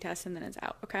paternity test and then it's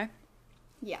out. Okay.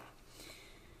 Yeah.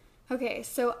 Okay,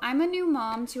 so I'm a new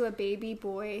mom to a baby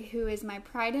boy who is my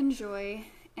pride and joy,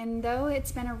 and though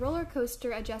it's been a roller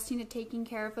coaster adjusting to taking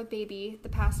care of a baby, the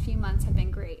past few months have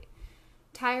been great.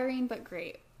 Tiring, but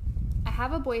great. I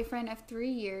have a boyfriend of 3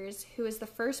 years who is the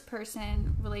first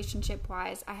person,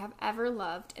 relationship-wise, I have ever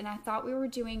loved, and I thought we were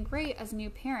doing great as new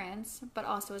parents, but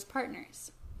also as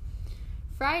partners.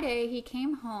 Friday, he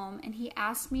came home and he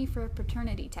asked me for a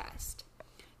paternity test.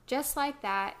 Just like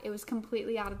that, it was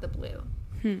completely out of the blue.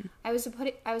 I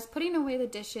was putting away the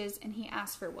dishes and he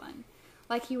asked for one,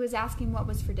 like he was asking what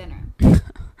was for dinner.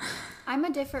 I'm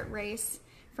a different race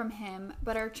from him,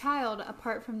 but our child,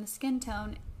 apart from the skin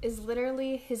tone, is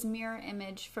literally his mirror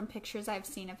image from pictures I've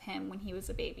seen of him when he was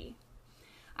a baby.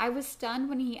 I was stunned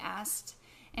when he asked,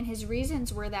 and his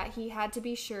reasons were that he had to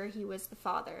be sure he was the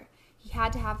father. He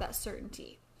had to have that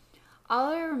certainty.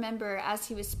 All I remember as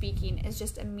he was speaking is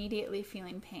just immediately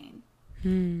feeling pain.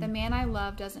 The man I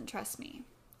love doesn't trust me.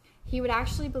 He would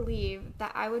actually believe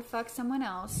that I would fuck someone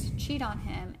else, cheat on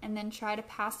him, and then try to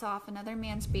pass off another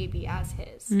man's baby as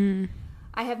his.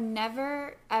 I have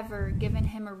never, ever given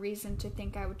him a reason to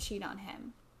think I would cheat on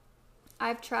him.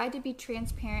 I've tried to be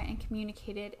transparent and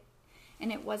communicated,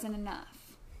 and it wasn't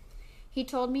enough. He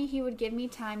told me he would give me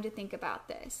time to think about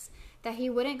this, that he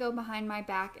wouldn't go behind my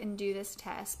back and do this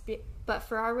test, but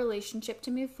for our relationship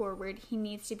to move forward, he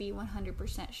needs to be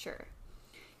 100% sure.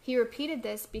 He repeated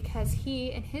this because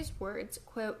he, in his words,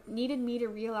 quote, needed me to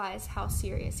realize how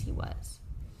serious he was.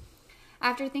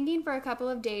 After thinking for a couple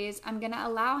of days, I'm going to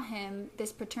allow him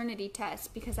this paternity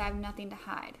test because I have nothing to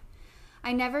hide.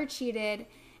 I never cheated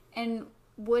and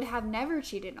would have never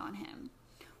cheated on him.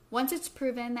 Once it's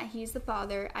proven that he's the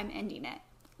father, I'm ending it,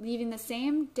 leaving the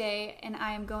same day, and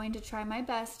I am going to try my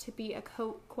best to be a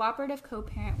cooperative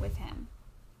co-parent with him.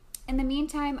 In the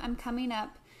meantime, I'm coming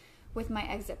up with my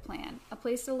exit plan, a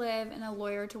place to live, and a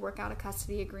lawyer to work out a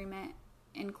custody agreement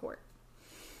in court.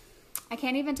 I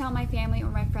can't even tell my family or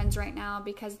my friends right now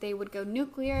because they would go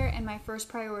nuclear, and my first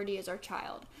priority is our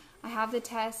child. I have the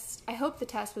test. I hope the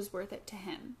test was worth it to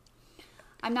him.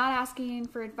 I'm not asking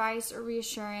for advice or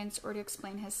reassurance or to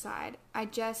explain his side. I'm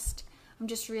just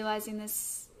realizing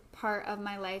this part of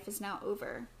my life is now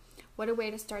over. What a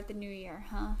way to start the new year,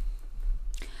 huh?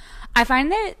 I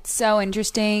find it so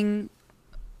interesting.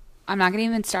 I'm not going to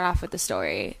even start off with the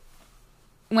story.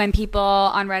 When people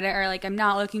on Reddit are like, I'm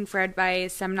not looking for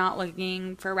advice, I'm not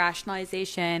looking for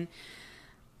rationalization,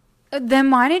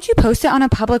 then why did you post it on a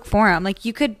public forum? Like,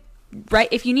 you could write,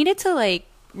 if you needed to, like,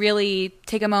 really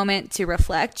take a moment to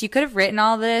reflect, you could have written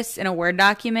all this in a Word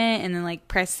document and then, like,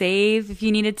 press save if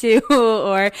you needed to.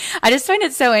 Or I just find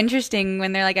it so interesting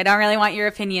when they're like, I don't really want your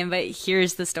opinion, but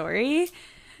here's the story.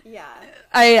 Yeah.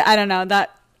 I don't know.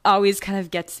 That always kind of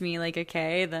gets me, like,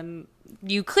 okay, then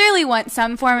you clearly want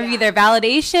some form of either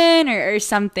validation or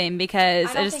something,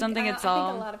 because I just don't think it's all.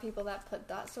 I think a lot of people that put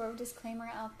that sort of disclaimer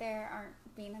out there aren't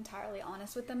being entirely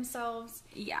honest with themselves.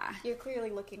 Yeah. You're clearly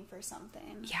looking for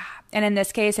something. Yeah. And in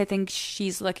this case, I think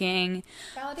she's looking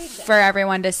for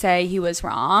everyone to say he was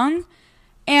wrong.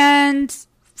 And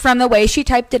from the way she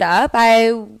typed it up,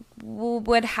 I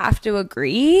would have to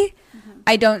agree.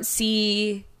 I don't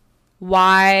see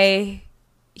why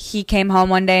he came home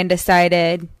one day and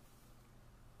decided,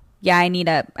 yeah, I need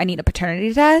a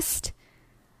paternity test.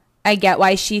 I get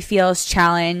why she feels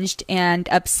challenged and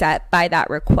upset by that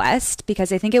request,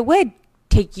 because I think it would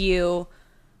take you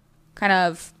kind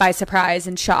of by surprise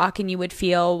and shock, and you would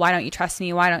feel, why don't you trust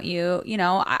me? Why don't you,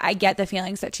 I get the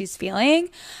feelings that she's feeling.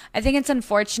 I think it's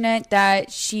unfortunate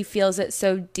that she feels it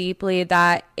so deeply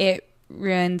that it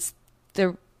ruins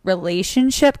the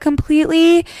relationship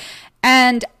completely.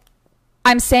 And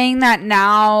I'm saying that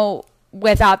now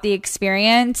without the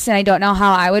experience, and I don't know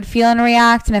how I would feel and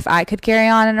react, and if I could carry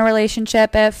on in a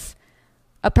relationship if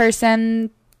a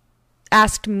person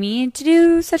asked me to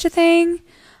do such a thing.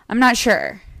 I'm not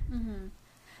sure.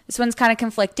 this one's kind of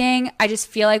conflicting. I just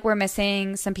feel like we're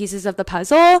missing some pieces of the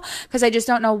puzzle because I just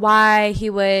don't know why he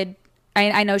would.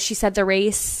 I know she said the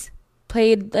race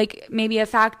played like maybe a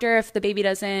factor if the baby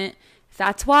doesn't, if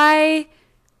that's why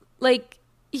like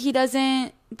he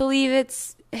doesn't believe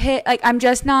it's hit. Like, I'm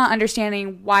just not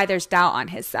understanding why there's doubt on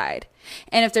his side.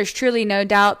 And if there's truly no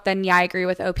doubt, then yeah, I agree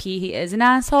with OP. He is an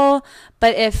asshole.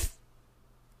 But if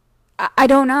I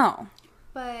don't know.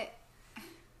 But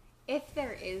if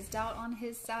there is doubt on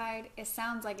his side, it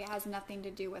sounds like it has nothing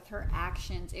to do with her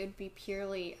actions. It would be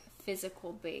purely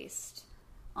physical based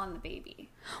on the baby.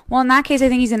 Well, in that case, I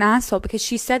think he's an asshole because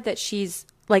she said that she's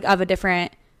like of a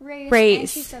different race. And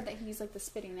she said that he's like the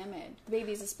spitting image. The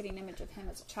baby's a spitting image of him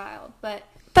as a child. But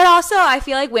also, I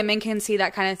feel like women can see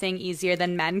that kind of thing easier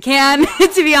than men can,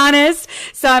 to be honest.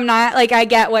 So I'm not, like, I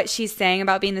get what she's saying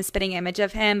about being the spitting image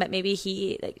of him, but maybe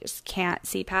he, like, just can't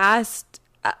see past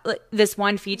this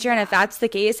one feature. And if that's the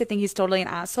case, I think he's totally an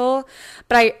asshole.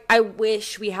 But I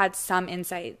wish we had some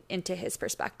insight into his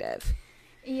perspective.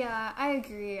 Yeah, I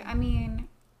agree. I mean,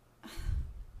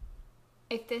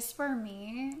 if this were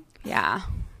me... Yeah.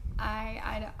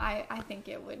 I think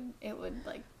it would,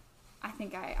 like... I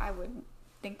think I would...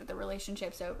 think that the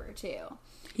relationship's over too.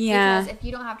 Yeah. Because if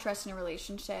you don't have trust in a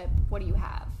relationship, what do you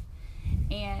have?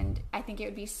 And I think it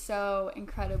would be so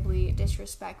incredibly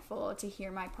disrespectful to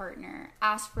hear my partner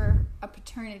ask for a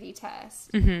paternity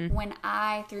test when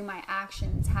I, through my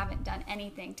actions, haven't done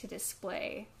anything to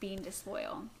display being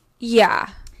disloyal. Yeah.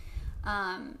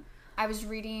 I was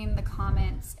reading the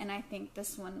comments, and I think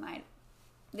this one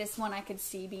I could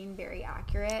see being very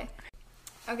accurate.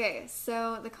 Okay,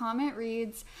 so the comment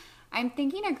reads, I'm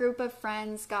thinking a group of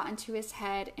friends got into his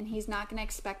head and he's not going to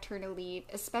expect her to leave,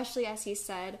 especially as he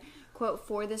said, quote,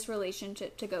 for this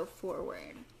relationship to go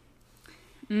forward.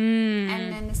 And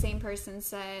then the same person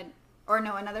said,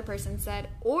 another person said,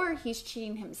 or he's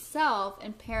cheating himself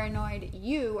and paranoid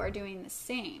you are doing the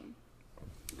same.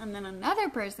 And then another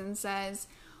person says,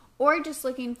 or just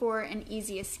looking for an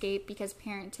easy escape because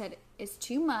parenthood is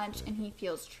too much and he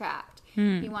feels trapped.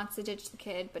 He wants to ditch the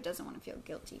kid but doesn't want to feel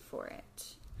guilty for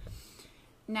it.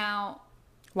 Now,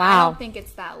 I don't think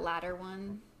it's that latter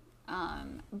one,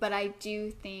 but I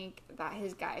do think that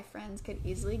his guy friends could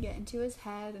easily get into his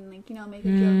head and, like, you know, make a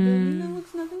joke,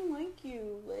 it's nothing like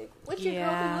you, like, what's your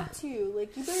girlfriend up to,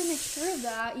 like, you better make sure of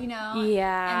that, you know,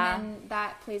 and then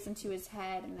that plays into his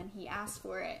head, and then he asks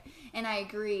for it, and I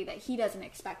agree that he doesn't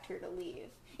expect her to leave.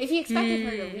 If he expected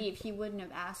her to leave, he wouldn't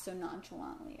have asked so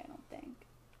nonchalantly, I don't think.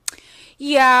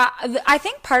 Yeah, I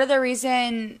think part of the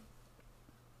reason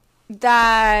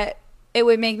that it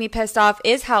would make me pissed off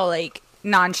is how, like,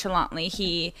 nonchalantly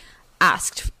he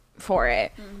asked for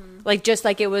it. Like, just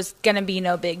like it was gonna be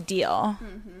no big deal.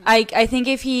 I think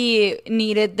if he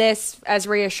needed this as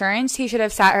reassurance, he should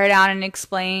have sat her down and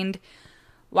explained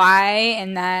why,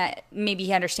 and that maybe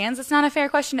he understands it's not a fair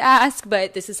question to ask,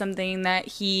 but this is something that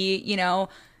he, you know,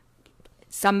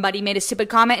 somebody made a stupid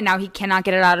comment and now he cannot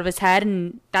get it out of his head,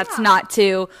 and that's not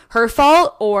to her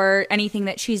fault or anything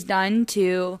that she's done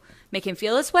to make him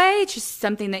feel this way. It's just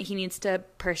something that he needs to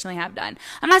personally have done.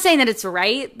 I'm not saying that it's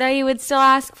right that he would still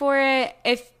ask for it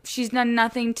if she's done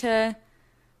nothing to,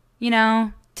 you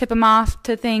know, tip him off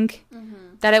to think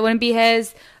that it wouldn't be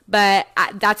his, but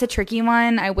that's a tricky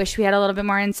one. I wish we had a little bit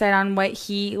more insight on what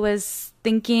he was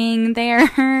thinking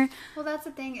there. Well, that's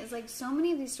the thing, is like so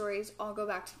many of these stories all go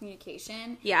back to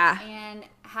communication. Yeah. And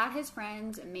had his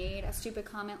friends made a stupid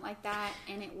comment like that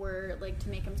and it were like to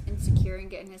make him insecure and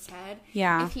get in his head.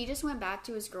 Yeah. If he just went back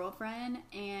to his girlfriend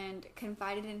and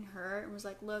confided in her and was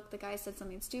like, look, the guy said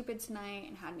something stupid tonight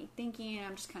and had me thinking, and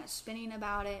I'm just kind of spinning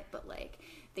about it, but like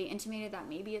they intimated that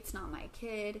maybe it's not my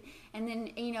kid. And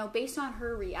then, you know, based on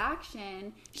her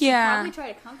reaction, she'd probably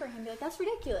try to comfort him and be like, that's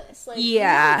ridiculous. Like,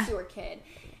 it's your kid.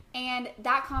 And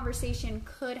that conversation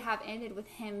could have ended with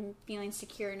him feeling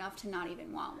secure enough to not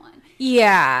even want one.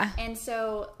 Yeah. And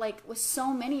so, like, with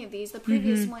so many of these, the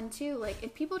previous one too, like,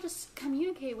 if people just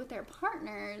communicate with their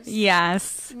partners,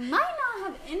 it might not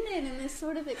have ended in this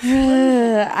sort of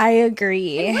explosion. I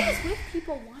agree. And what is with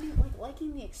people wanting, like,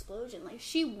 liking the explosion? Like,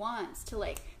 she wants to,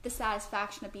 like, the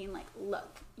satisfaction of being like,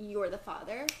 look, you're the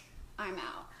father, I'm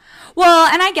out. Well,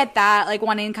 and I get that, like,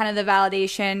 wanting kind of the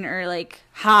validation or, like,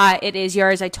 ha, it is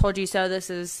yours, I told you so, this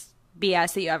is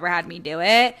BS that you ever had me do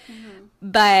it.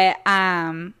 But,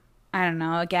 I don't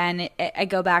know, again, I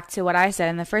go back to what I said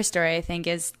in the first story, I think,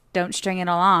 is don't string it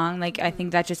along. Like, I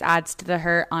think that just adds to the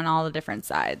hurt on all the different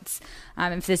sides.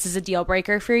 If this is a deal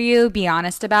breaker for you, be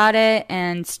honest about it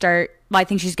and start, well, I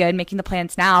think she's good making the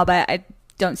plans now, but I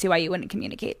don't see why you wouldn't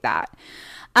communicate that.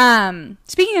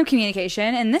 Speaking of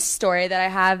communication, in this story that I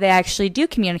have, they actually do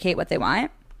communicate what they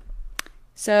want.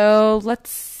 So let's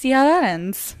see how that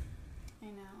ends. I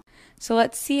know. So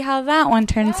let's see how that one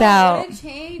turns out. What a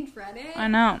change, Reddit. I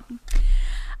know.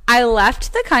 I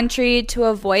left the country to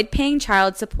avoid paying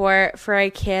child support for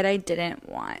a kid I didn't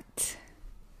want.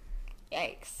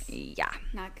 Yikes. Yeah.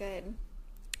 Not good.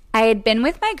 I had been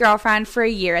with my girlfriend for a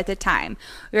year at the time.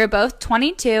 We were both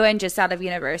 22 and just out of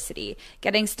university,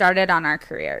 getting started on our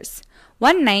careers.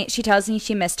 One night, she tells me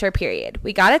she missed her period.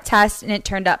 We got a test and it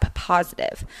turned up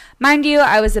positive. Mind you,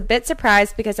 I was a bit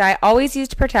surprised because I always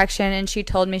used protection and she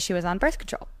told me she was on birth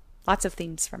control. Lots of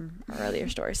themes from our earlier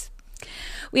stories.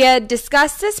 We had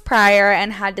discussed this prior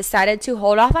and had decided to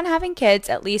hold off on having kids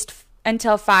at least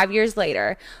until 5 years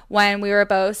later when we were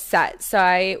both set, so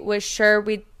I was sure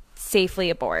we'd safely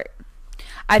abort.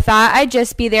 I thought I'd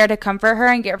just be there to comfort her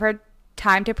and give her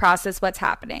time to process what's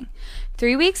happening.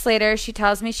 3 weeks later, she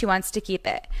tells me she wants to keep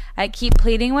it. I keep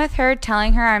pleading with her,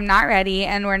 telling her I'm not ready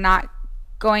and we're not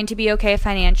going to be okay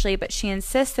financially, but she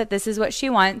insists that this is what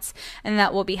she wants and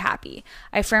that we'll be happy.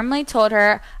 I firmly told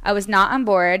her I was not on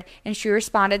board, and she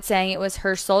responded saying it was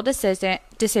her sole decision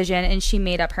and she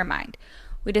made up her mind.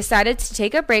 We decided to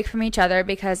take a break from each other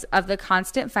because of the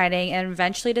constant fighting and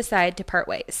eventually decided to part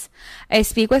ways. I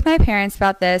speak with my parents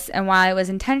about this, and while I was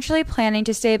intentionally planning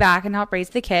to stay back and help raise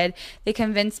the kid, they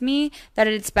convinced me that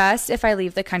it's best if I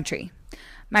leave the country.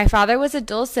 My father was a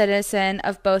dual citizen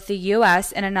of both the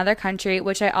U.S. and another country,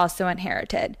 which I also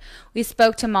inherited. We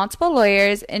spoke to multiple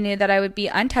lawyers and knew that I would be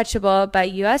untouchable by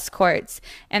U.S. courts,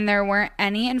 and there weren't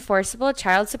any enforceable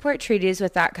child support treaties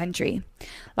with that country.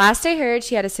 Last I heard,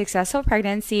 she had a successful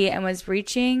pregnancy and was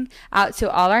reaching out to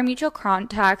all our mutual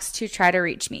contacts to try to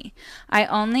reach me. I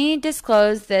only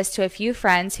disclosed this to a few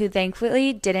friends who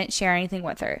thankfully didn't share anything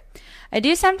with her. I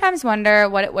do sometimes wonder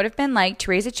what it would have been like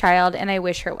to raise a child, and I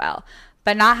wish her well.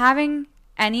 But not having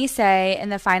any say in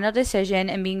the final decision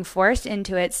and being forced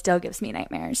into it still gives me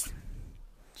nightmares.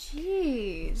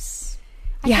 Jeez.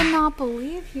 I cannot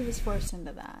believe he was forced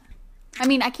into that. I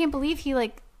mean, I can't believe he,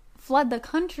 fled the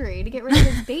country to get rid of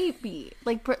his baby.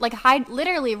 Hide,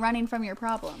 literally running from your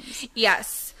problems.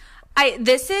 Yes.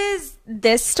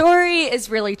 This story is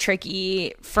really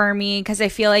tricky for me because I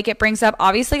feel like it brings up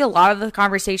obviously a lot of the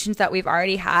conversations that we've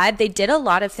already had. They did a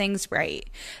lot of things right.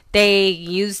 They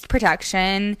used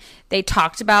protection. They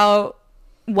talked about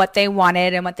what they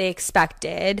wanted and what they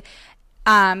expected.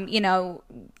 Even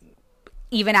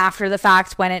after the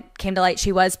fact, when it came to light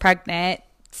she was pregnant,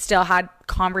 still had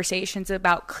conversations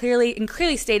about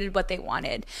clearly stated what they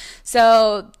wanted.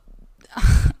 So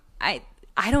I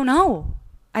don't know.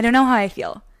 I don't know how I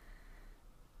feel.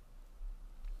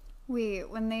 Wait,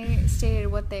 when they stated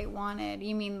what they wanted,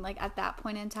 you mean at that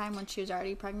point in time when she was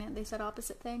already pregnant, they said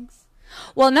opposite things?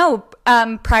 Well, no.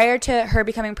 Prior to her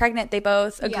becoming pregnant, they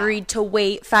both agreed to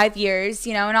wait 5 years,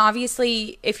 and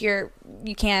obviously if you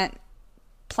can't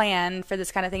plan for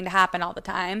this kind of thing to happen all the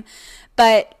time.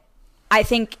 But I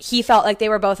think he felt like they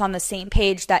were both on the same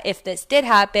page that if this did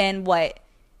happen, what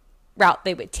route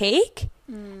they would take.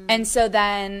 And so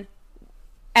then...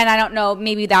 And I don't know,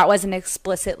 maybe that wasn't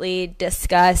explicitly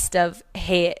discussed of,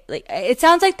 hey, it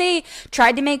sounds like they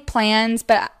tried to make plans,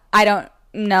 but I don't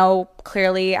know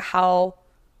clearly how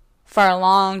far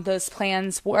along those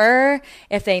plans were.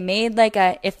 If they made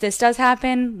if this does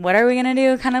happen, what are we going to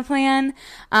do kind of plan?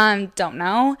 Don't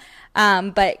know.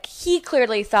 But he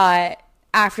clearly thought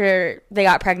after they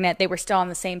got pregnant, they were still on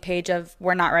the same page of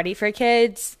we're not ready for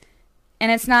kids and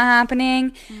it's not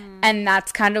happening. And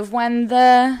that's kind of when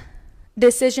the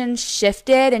decision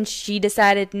shifted and she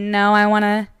decided, no, I want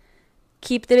to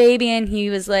keep the baby, and he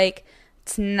was like,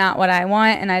 it's not what I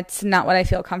want and it's not what I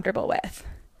feel comfortable with.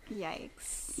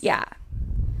 Yikes. Yeah.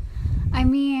 I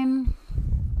mean,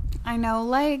 I know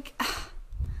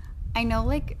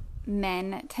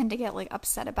men tend to get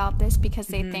upset about this because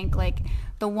they think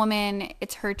the woman,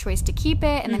 it's her choice to keep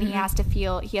it, and then he has to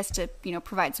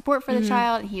provide support for the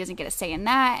child, and he doesn't get a say in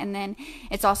that, and then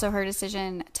it's also her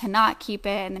decision to not keep it,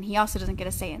 and then he also doesn't get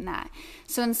a say in that.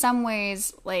 So in some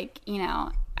ways,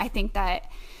 I think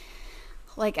that,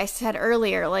 like I said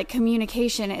earlier,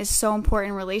 communication is so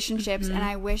important in relationships, and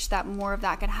I wish that more of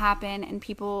that could happen and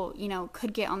people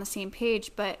could get on the same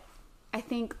page. But I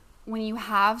think when you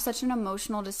have such an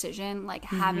emotional decision like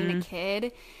having a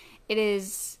kid, it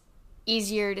is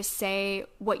easier to say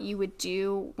what you would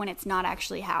do when it's not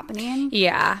actually happening.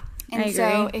 Yeah. And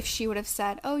so if she would have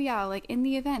said, oh yeah, in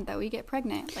the event that we get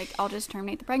pregnant, I'll just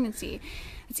terminate the pregnancy.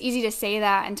 It's easy to say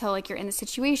that until you're in the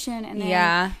situation, and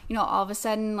then all of a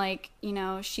sudden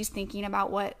she's thinking about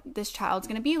what this child's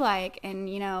going to be like, and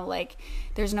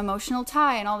there's an emotional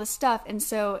tie and all this stuff. And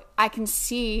so I can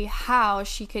see how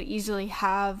she could easily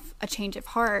have a change of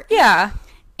heart. Yeah.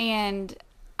 And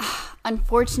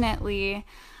unfortunately,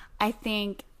 I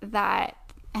think that,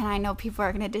 and I know people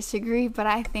are going to disagree, but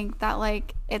I think that,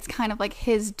 like, it's kind of like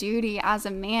his duty as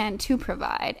a man to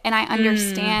provide. And I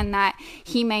understand that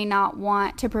he may not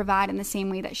want to provide in the same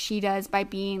way that she does by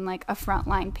being, like, a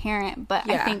frontline parent. But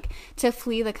I think to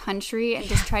flee the country and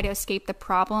just try to escape the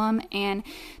problem and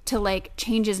to, like,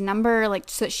 change his number, like,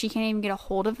 so that she can't even get a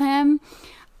hold of him,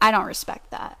 I don't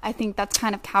respect that. I think that's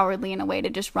kind of cowardly in a way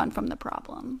to just run from the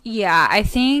problem. Yeah, I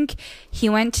think he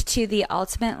went to the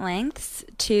ultimate lengths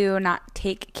to not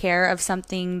take care of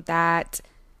something that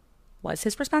was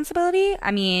his responsibility.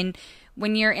 I mean,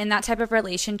 when you're in that type of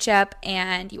relationship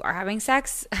and you are having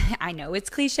sex, I know it's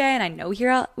cliche and I know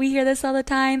we hear this all the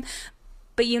time,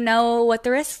 but you know what the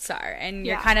risks are. And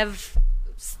you're kind of,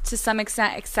 to some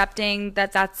extent, accepting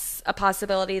that that's a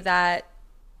possibility that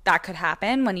could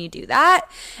happen when you do that.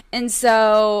 And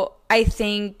so I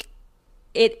think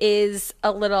it is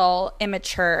a little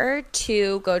immature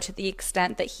to go to the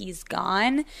extent that he's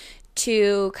gone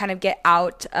to kind of get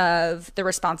out of the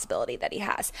responsibility that he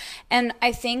has. And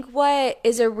I think what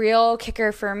is a real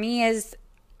kicker for me is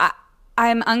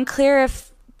I'm unclear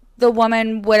if the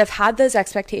woman would have had those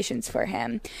expectations for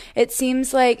him. It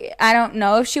seems like, I don't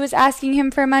know if she was asking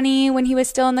him for money when he was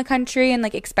still in the country and,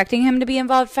 like, expecting him to be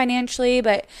involved financially,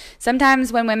 but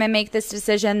sometimes when women make this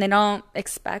decision, they don't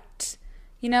expect,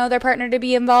 you know, their partner to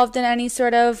be involved in any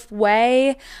sort of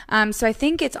way. So I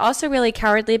think it's also really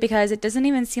cowardly because it doesn't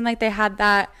even seem like they had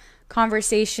that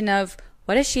conversation of,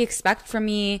 what does she expect from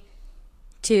me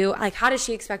to, like, how does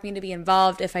she expect me to be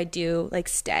involved if I do, like,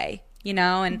 stay? You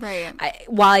know, and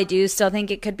while I do still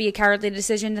think it could be a cowardly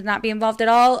decision to not be involved at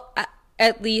all,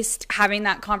 at least having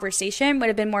that conversation would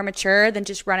have been more mature than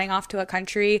just running off to a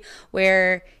country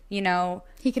where, you know,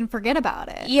 he can forget about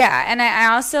it. Yeah. And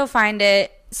I also find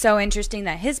it so interesting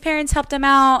that his parents helped him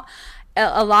out.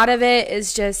 A lot of it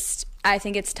is just, I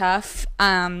think it's tough.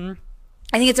 I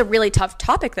think it's a really tough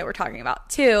topic that we're talking about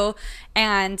too.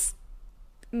 And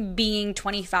being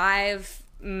 25,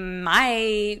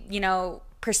 my, you know,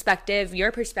 perspective,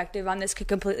 your perspective on this could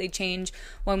completely change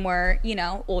when we're, you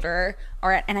know, older,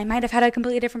 and I might have had a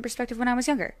completely different perspective when I was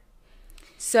younger.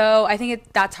 So I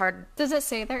think that's hard. Does it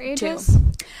say their ages?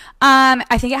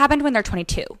 I think it happened when they're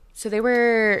 22. So they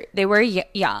were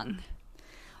young.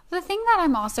 The thing that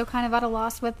I'm also kind of at a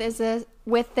loss with is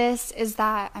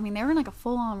that, I mean, they were in, like, a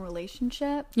full-on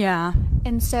relationship. Yeah.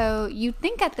 And so you'd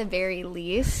think at the very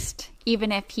least,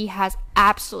 even if he has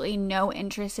absolutely no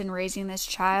interest in raising this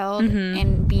child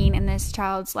and being in this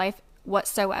child's life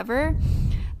whatsoever,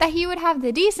 that he would have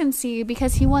the decency,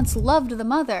 because he once loved the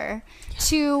mother,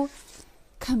 to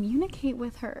communicate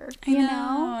with her.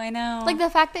 I know. Like, the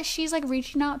fact that she's, like,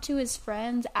 reaching out to his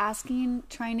friends, asking,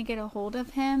 trying to get a hold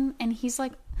of him, and he's,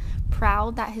 like,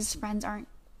 proud that his friends aren't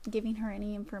giving her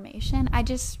any information. I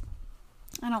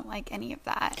don't like any of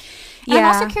that. And I'm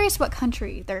also curious what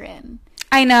country they're in.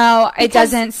 I know. It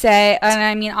doesn't say. And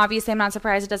I mean, obviously, I'm not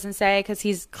surprised it doesn't say, because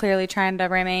he's clearly trying to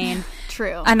remain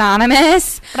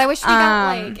anonymous. But I wish we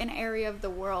got, like, an area of the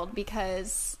world,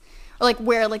 because, or, like,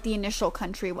 where, like, the initial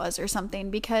country was or something.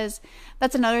 Because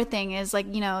that's another thing is,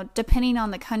 like, you know, depending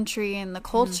on the country and the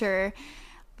culture,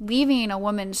 leaving a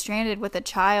woman stranded with a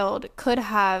child could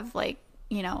have, like,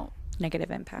 you know,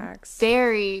 negative impacts,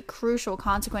 very crucial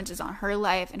consequences on her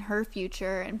life and her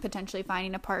future, and potentially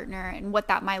finding a partner and what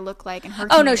that might look like in her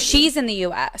community. No, she's in the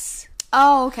U.S.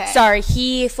 Oh, okay. Sorry,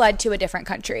 he fled to a different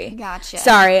country. Gotcha.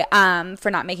 Sorry, for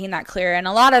not making that clear. And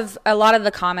a lot of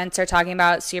the comments are talking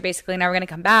about, so you're basically never going to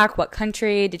come back. What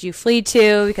country did you flee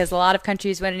to? Because a lot of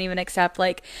countries wouldn't even accept,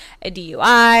 like, a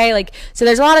DUI. Like, so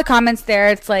there's a lot of comments there.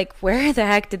 It's like, where the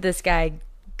heck did this guy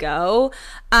go?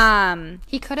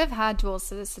 He could have had dual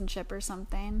citizenship or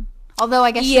something. Although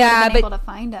I guess she would have been able to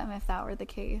find him if that were the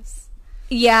case.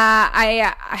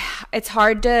 Yeah, it's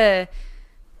hard to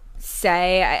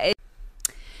say.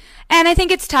 And I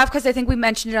think it's tough because I think we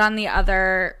mentioned it on the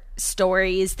other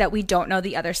stories that we don't know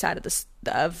the other side of this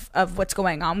of what's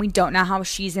going on. We don't know how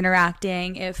she's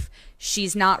interacting, if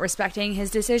she's not respecting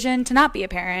his decision to not be a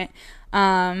parent.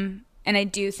 And I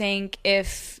do think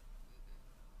if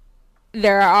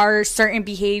there are certain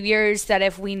behaviors that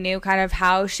if we knew kind of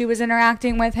how she was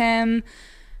interacting with him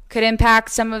could impact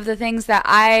some of the things that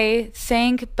I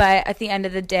think. But at the end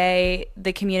of the day,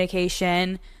 the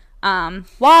communication, while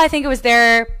I think it was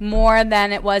there more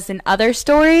than it was in other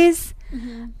stories,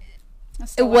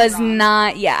 it was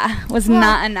not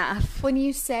enough. When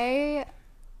you say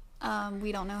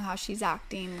we don't know how she's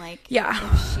acting, like,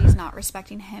 if she's not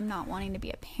respecting him, not wanting to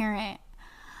be a parent,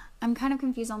 I'm kind of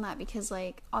confused on that, because,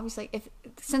 like, obviously,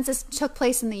 since this took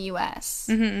place in the U.S.,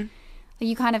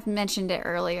 you kind of mentioned it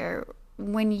earlier,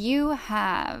 when you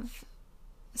have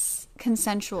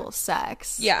consensual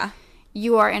sex,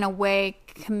 you are in a way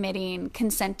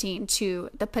consenting to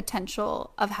the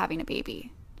potential of having a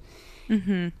baby.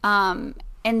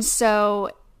 And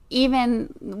so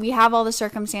even we have all the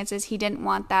circumstances, he didn't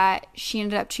want that, she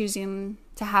ended up choosing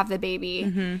to have the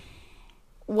baby.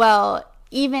 Well,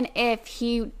 even if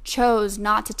he chose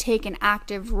not to take an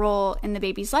active role in the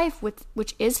baby's life,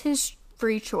 which is his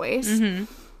free choice,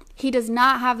 he does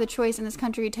not have the choice in this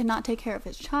country to not take care of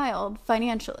his child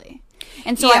financially.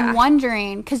 And so I'm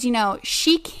wondering, because, you know,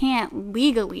 she can't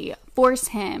legally force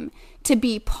him to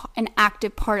be an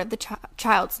active part of the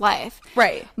child's life.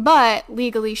 Right. But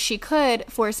legally, she could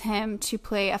force him to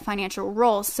play a financial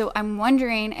role. So I'm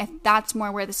wondering if that's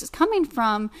more where this is coming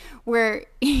from, where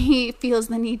he feels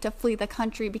the need to flee the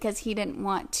country because he didn't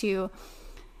want to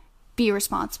be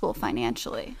responsible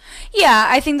financially. Yeah,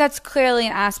 I think that's clearly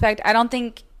an aspect. I don't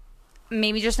think,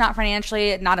 maybe just not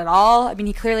financially, not at all. I mean,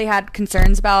 he clearly had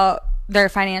concerns about their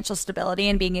financial stability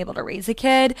and being able to raise a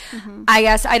kid. I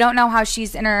guess I don't know how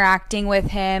she's interacting with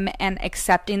him and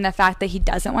accepting the fact that he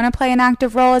doesn't want to play an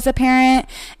active role as a parent.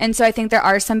 And so I think there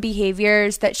are some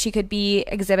behaviors that she could be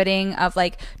exhibiting of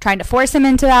like trying to force him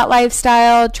into that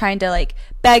lifestyle, trying to like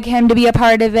beg him to be a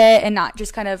part of it, and not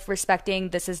just kind of respecting,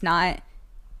 this is not,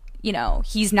 you know,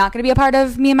 he's not going to be a part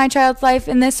of me and my child's life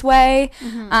in this way.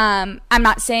 I'm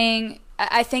not saying,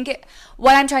 I think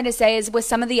what I'm trying to say is with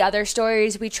some of the other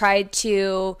stories, we tried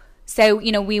to say,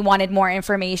 you know, we wanted more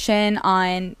information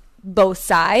on both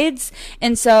sides.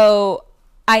 And so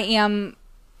I am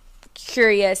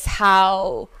curious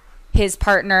how his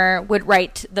partner would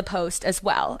write the post as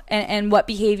well, and what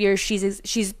behavior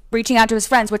she's reaching out to his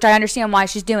friends, which I understand why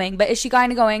she's doing. But is she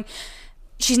kind of going,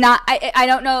 she's not, I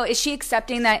don't know, is she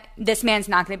accepting that this man's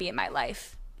not going to be in my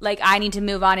life? Like, I need to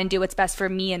move on and do what's best for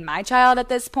me and my child at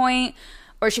this point?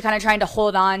 Or is she kind of trying to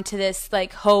hold on to this,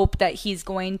 like, hope that he's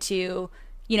going to,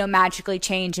 you know, magically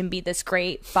change and be this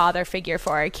great father figure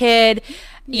for our kid?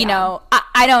 You know,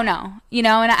 I don't know, you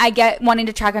know, and I get wanting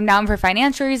to track him down for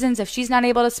financial reasons if she's not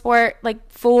able to support,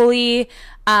 like, fully.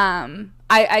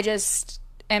 I just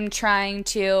am trying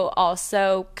to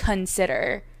also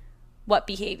consider what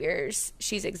behaviors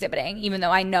she's exhibiting, even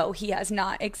though I know he has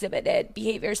not exhibited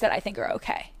behaviors that I think are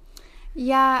okay.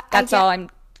 Yeah. That's all I'm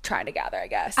trying to gather, I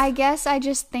guess. I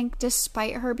just think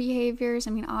despite her behaviors, I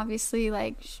mean, obviously,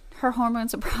 like, her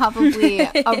hormones are probably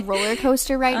a roller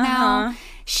coaster right now.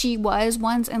 She was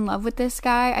once in love with this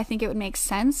guy. I think it would make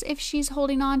sense if she's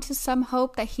holding on to some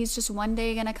hope that he's just one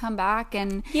day going to come back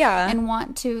and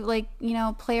want to, like, you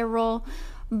know, play a role.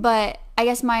 But I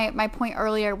guess my point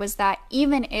earlier was that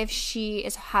even if she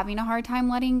is having a hard time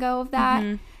letting go of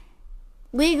that,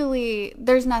 legally,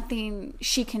 there's nothing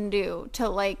she can do to,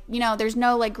 like, you know, there's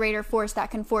no, like, greater force that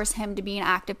can force him to be an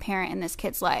active parent in this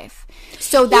kid's life.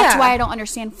 So that's why I don't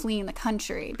understand fleeing the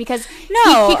country, because he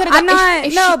could have.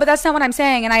 But that's not what I'm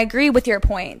saying, and I agree with your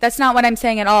point. That's not what I'm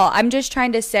saying at all. I'm just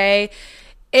trying to say,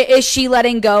 is she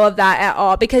letting go of that at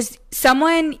all? Because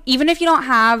someone, even if you don't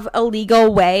have a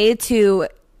legal way to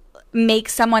make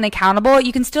someone accountable,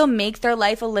 you can still make their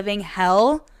life a living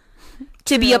hell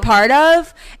to be a part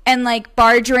of, and, like,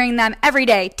 barging them every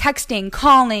day, texting,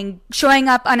 calling, showing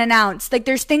up unannounced. Like,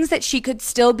 there's things that she could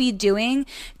still be doing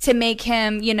to make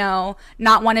him, you know,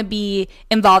 not want to be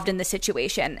involved in the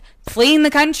situation. Fleeing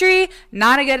the country,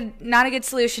 not a good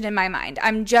solution in my mind.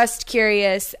 I'm just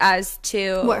curious as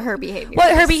to what her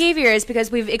behavior is,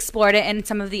 because we've explored it in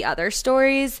some of the other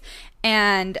stories,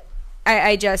 and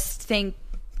I just think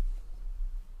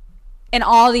in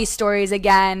all these stories,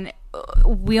 again,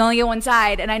 we only get one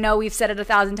side, and I know we've said it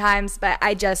 1,000 times, but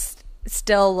I just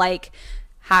still like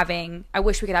I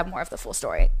wish we could have more of the full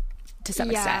story to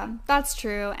some extent. Yeah, that's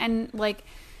true. And, like,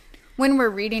 when we're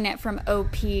reading it from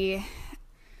OP,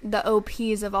 the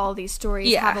OPs of all these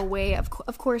stories have a way of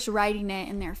course, writing it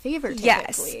in their favor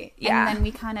typically. And then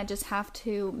we kind of just have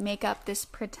to make up this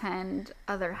pretend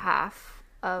other half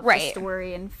of the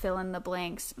story and fill in the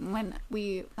blanks when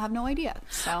we have no idea.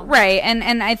 So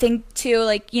and I think too,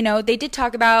 like, you know, they did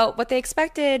talk about what they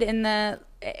expected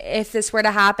if this were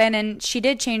to happen, and she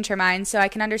did change her mind. So I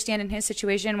can understand in his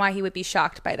situation why he would be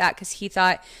shocked by that, because he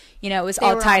thought, you know, it was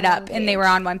all tied up and they were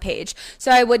on one page.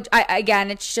 So again,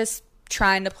 it's just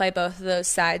trying to play both of those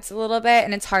sides a little bit,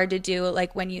 and it's hard to do,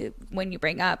 like, when you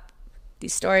bring up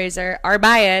these stories are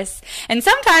biased, and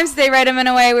sometimes they write them in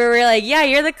a way where we're like, yeah,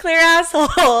 you're the clear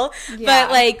asshole. But,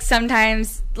 like,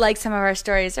 sometimes, like some of our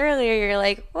stories earlier, you're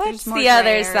like, what's the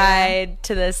other side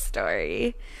to this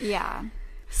story?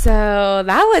 So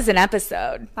that was an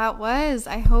episode. That was.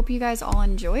 I hope you guys all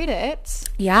enjoyed it.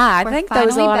 Yeah, I think that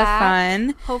was a lot of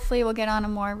fun. Hopefully we'll get on a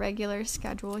more regular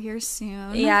schedule here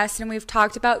soon. Yes, and we've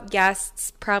talked about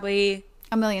guests probably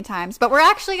a million times, but we're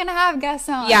actually going to have guests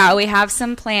on. Yeah, we have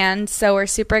some planned, so we're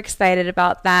super excited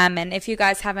about them. And if you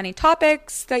guys have any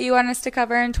topics that you want us to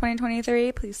cover in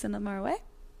 2023, please send them our way.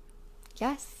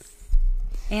 Yes.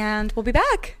 And we'll be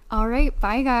back. All right.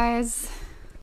 Bye, guys.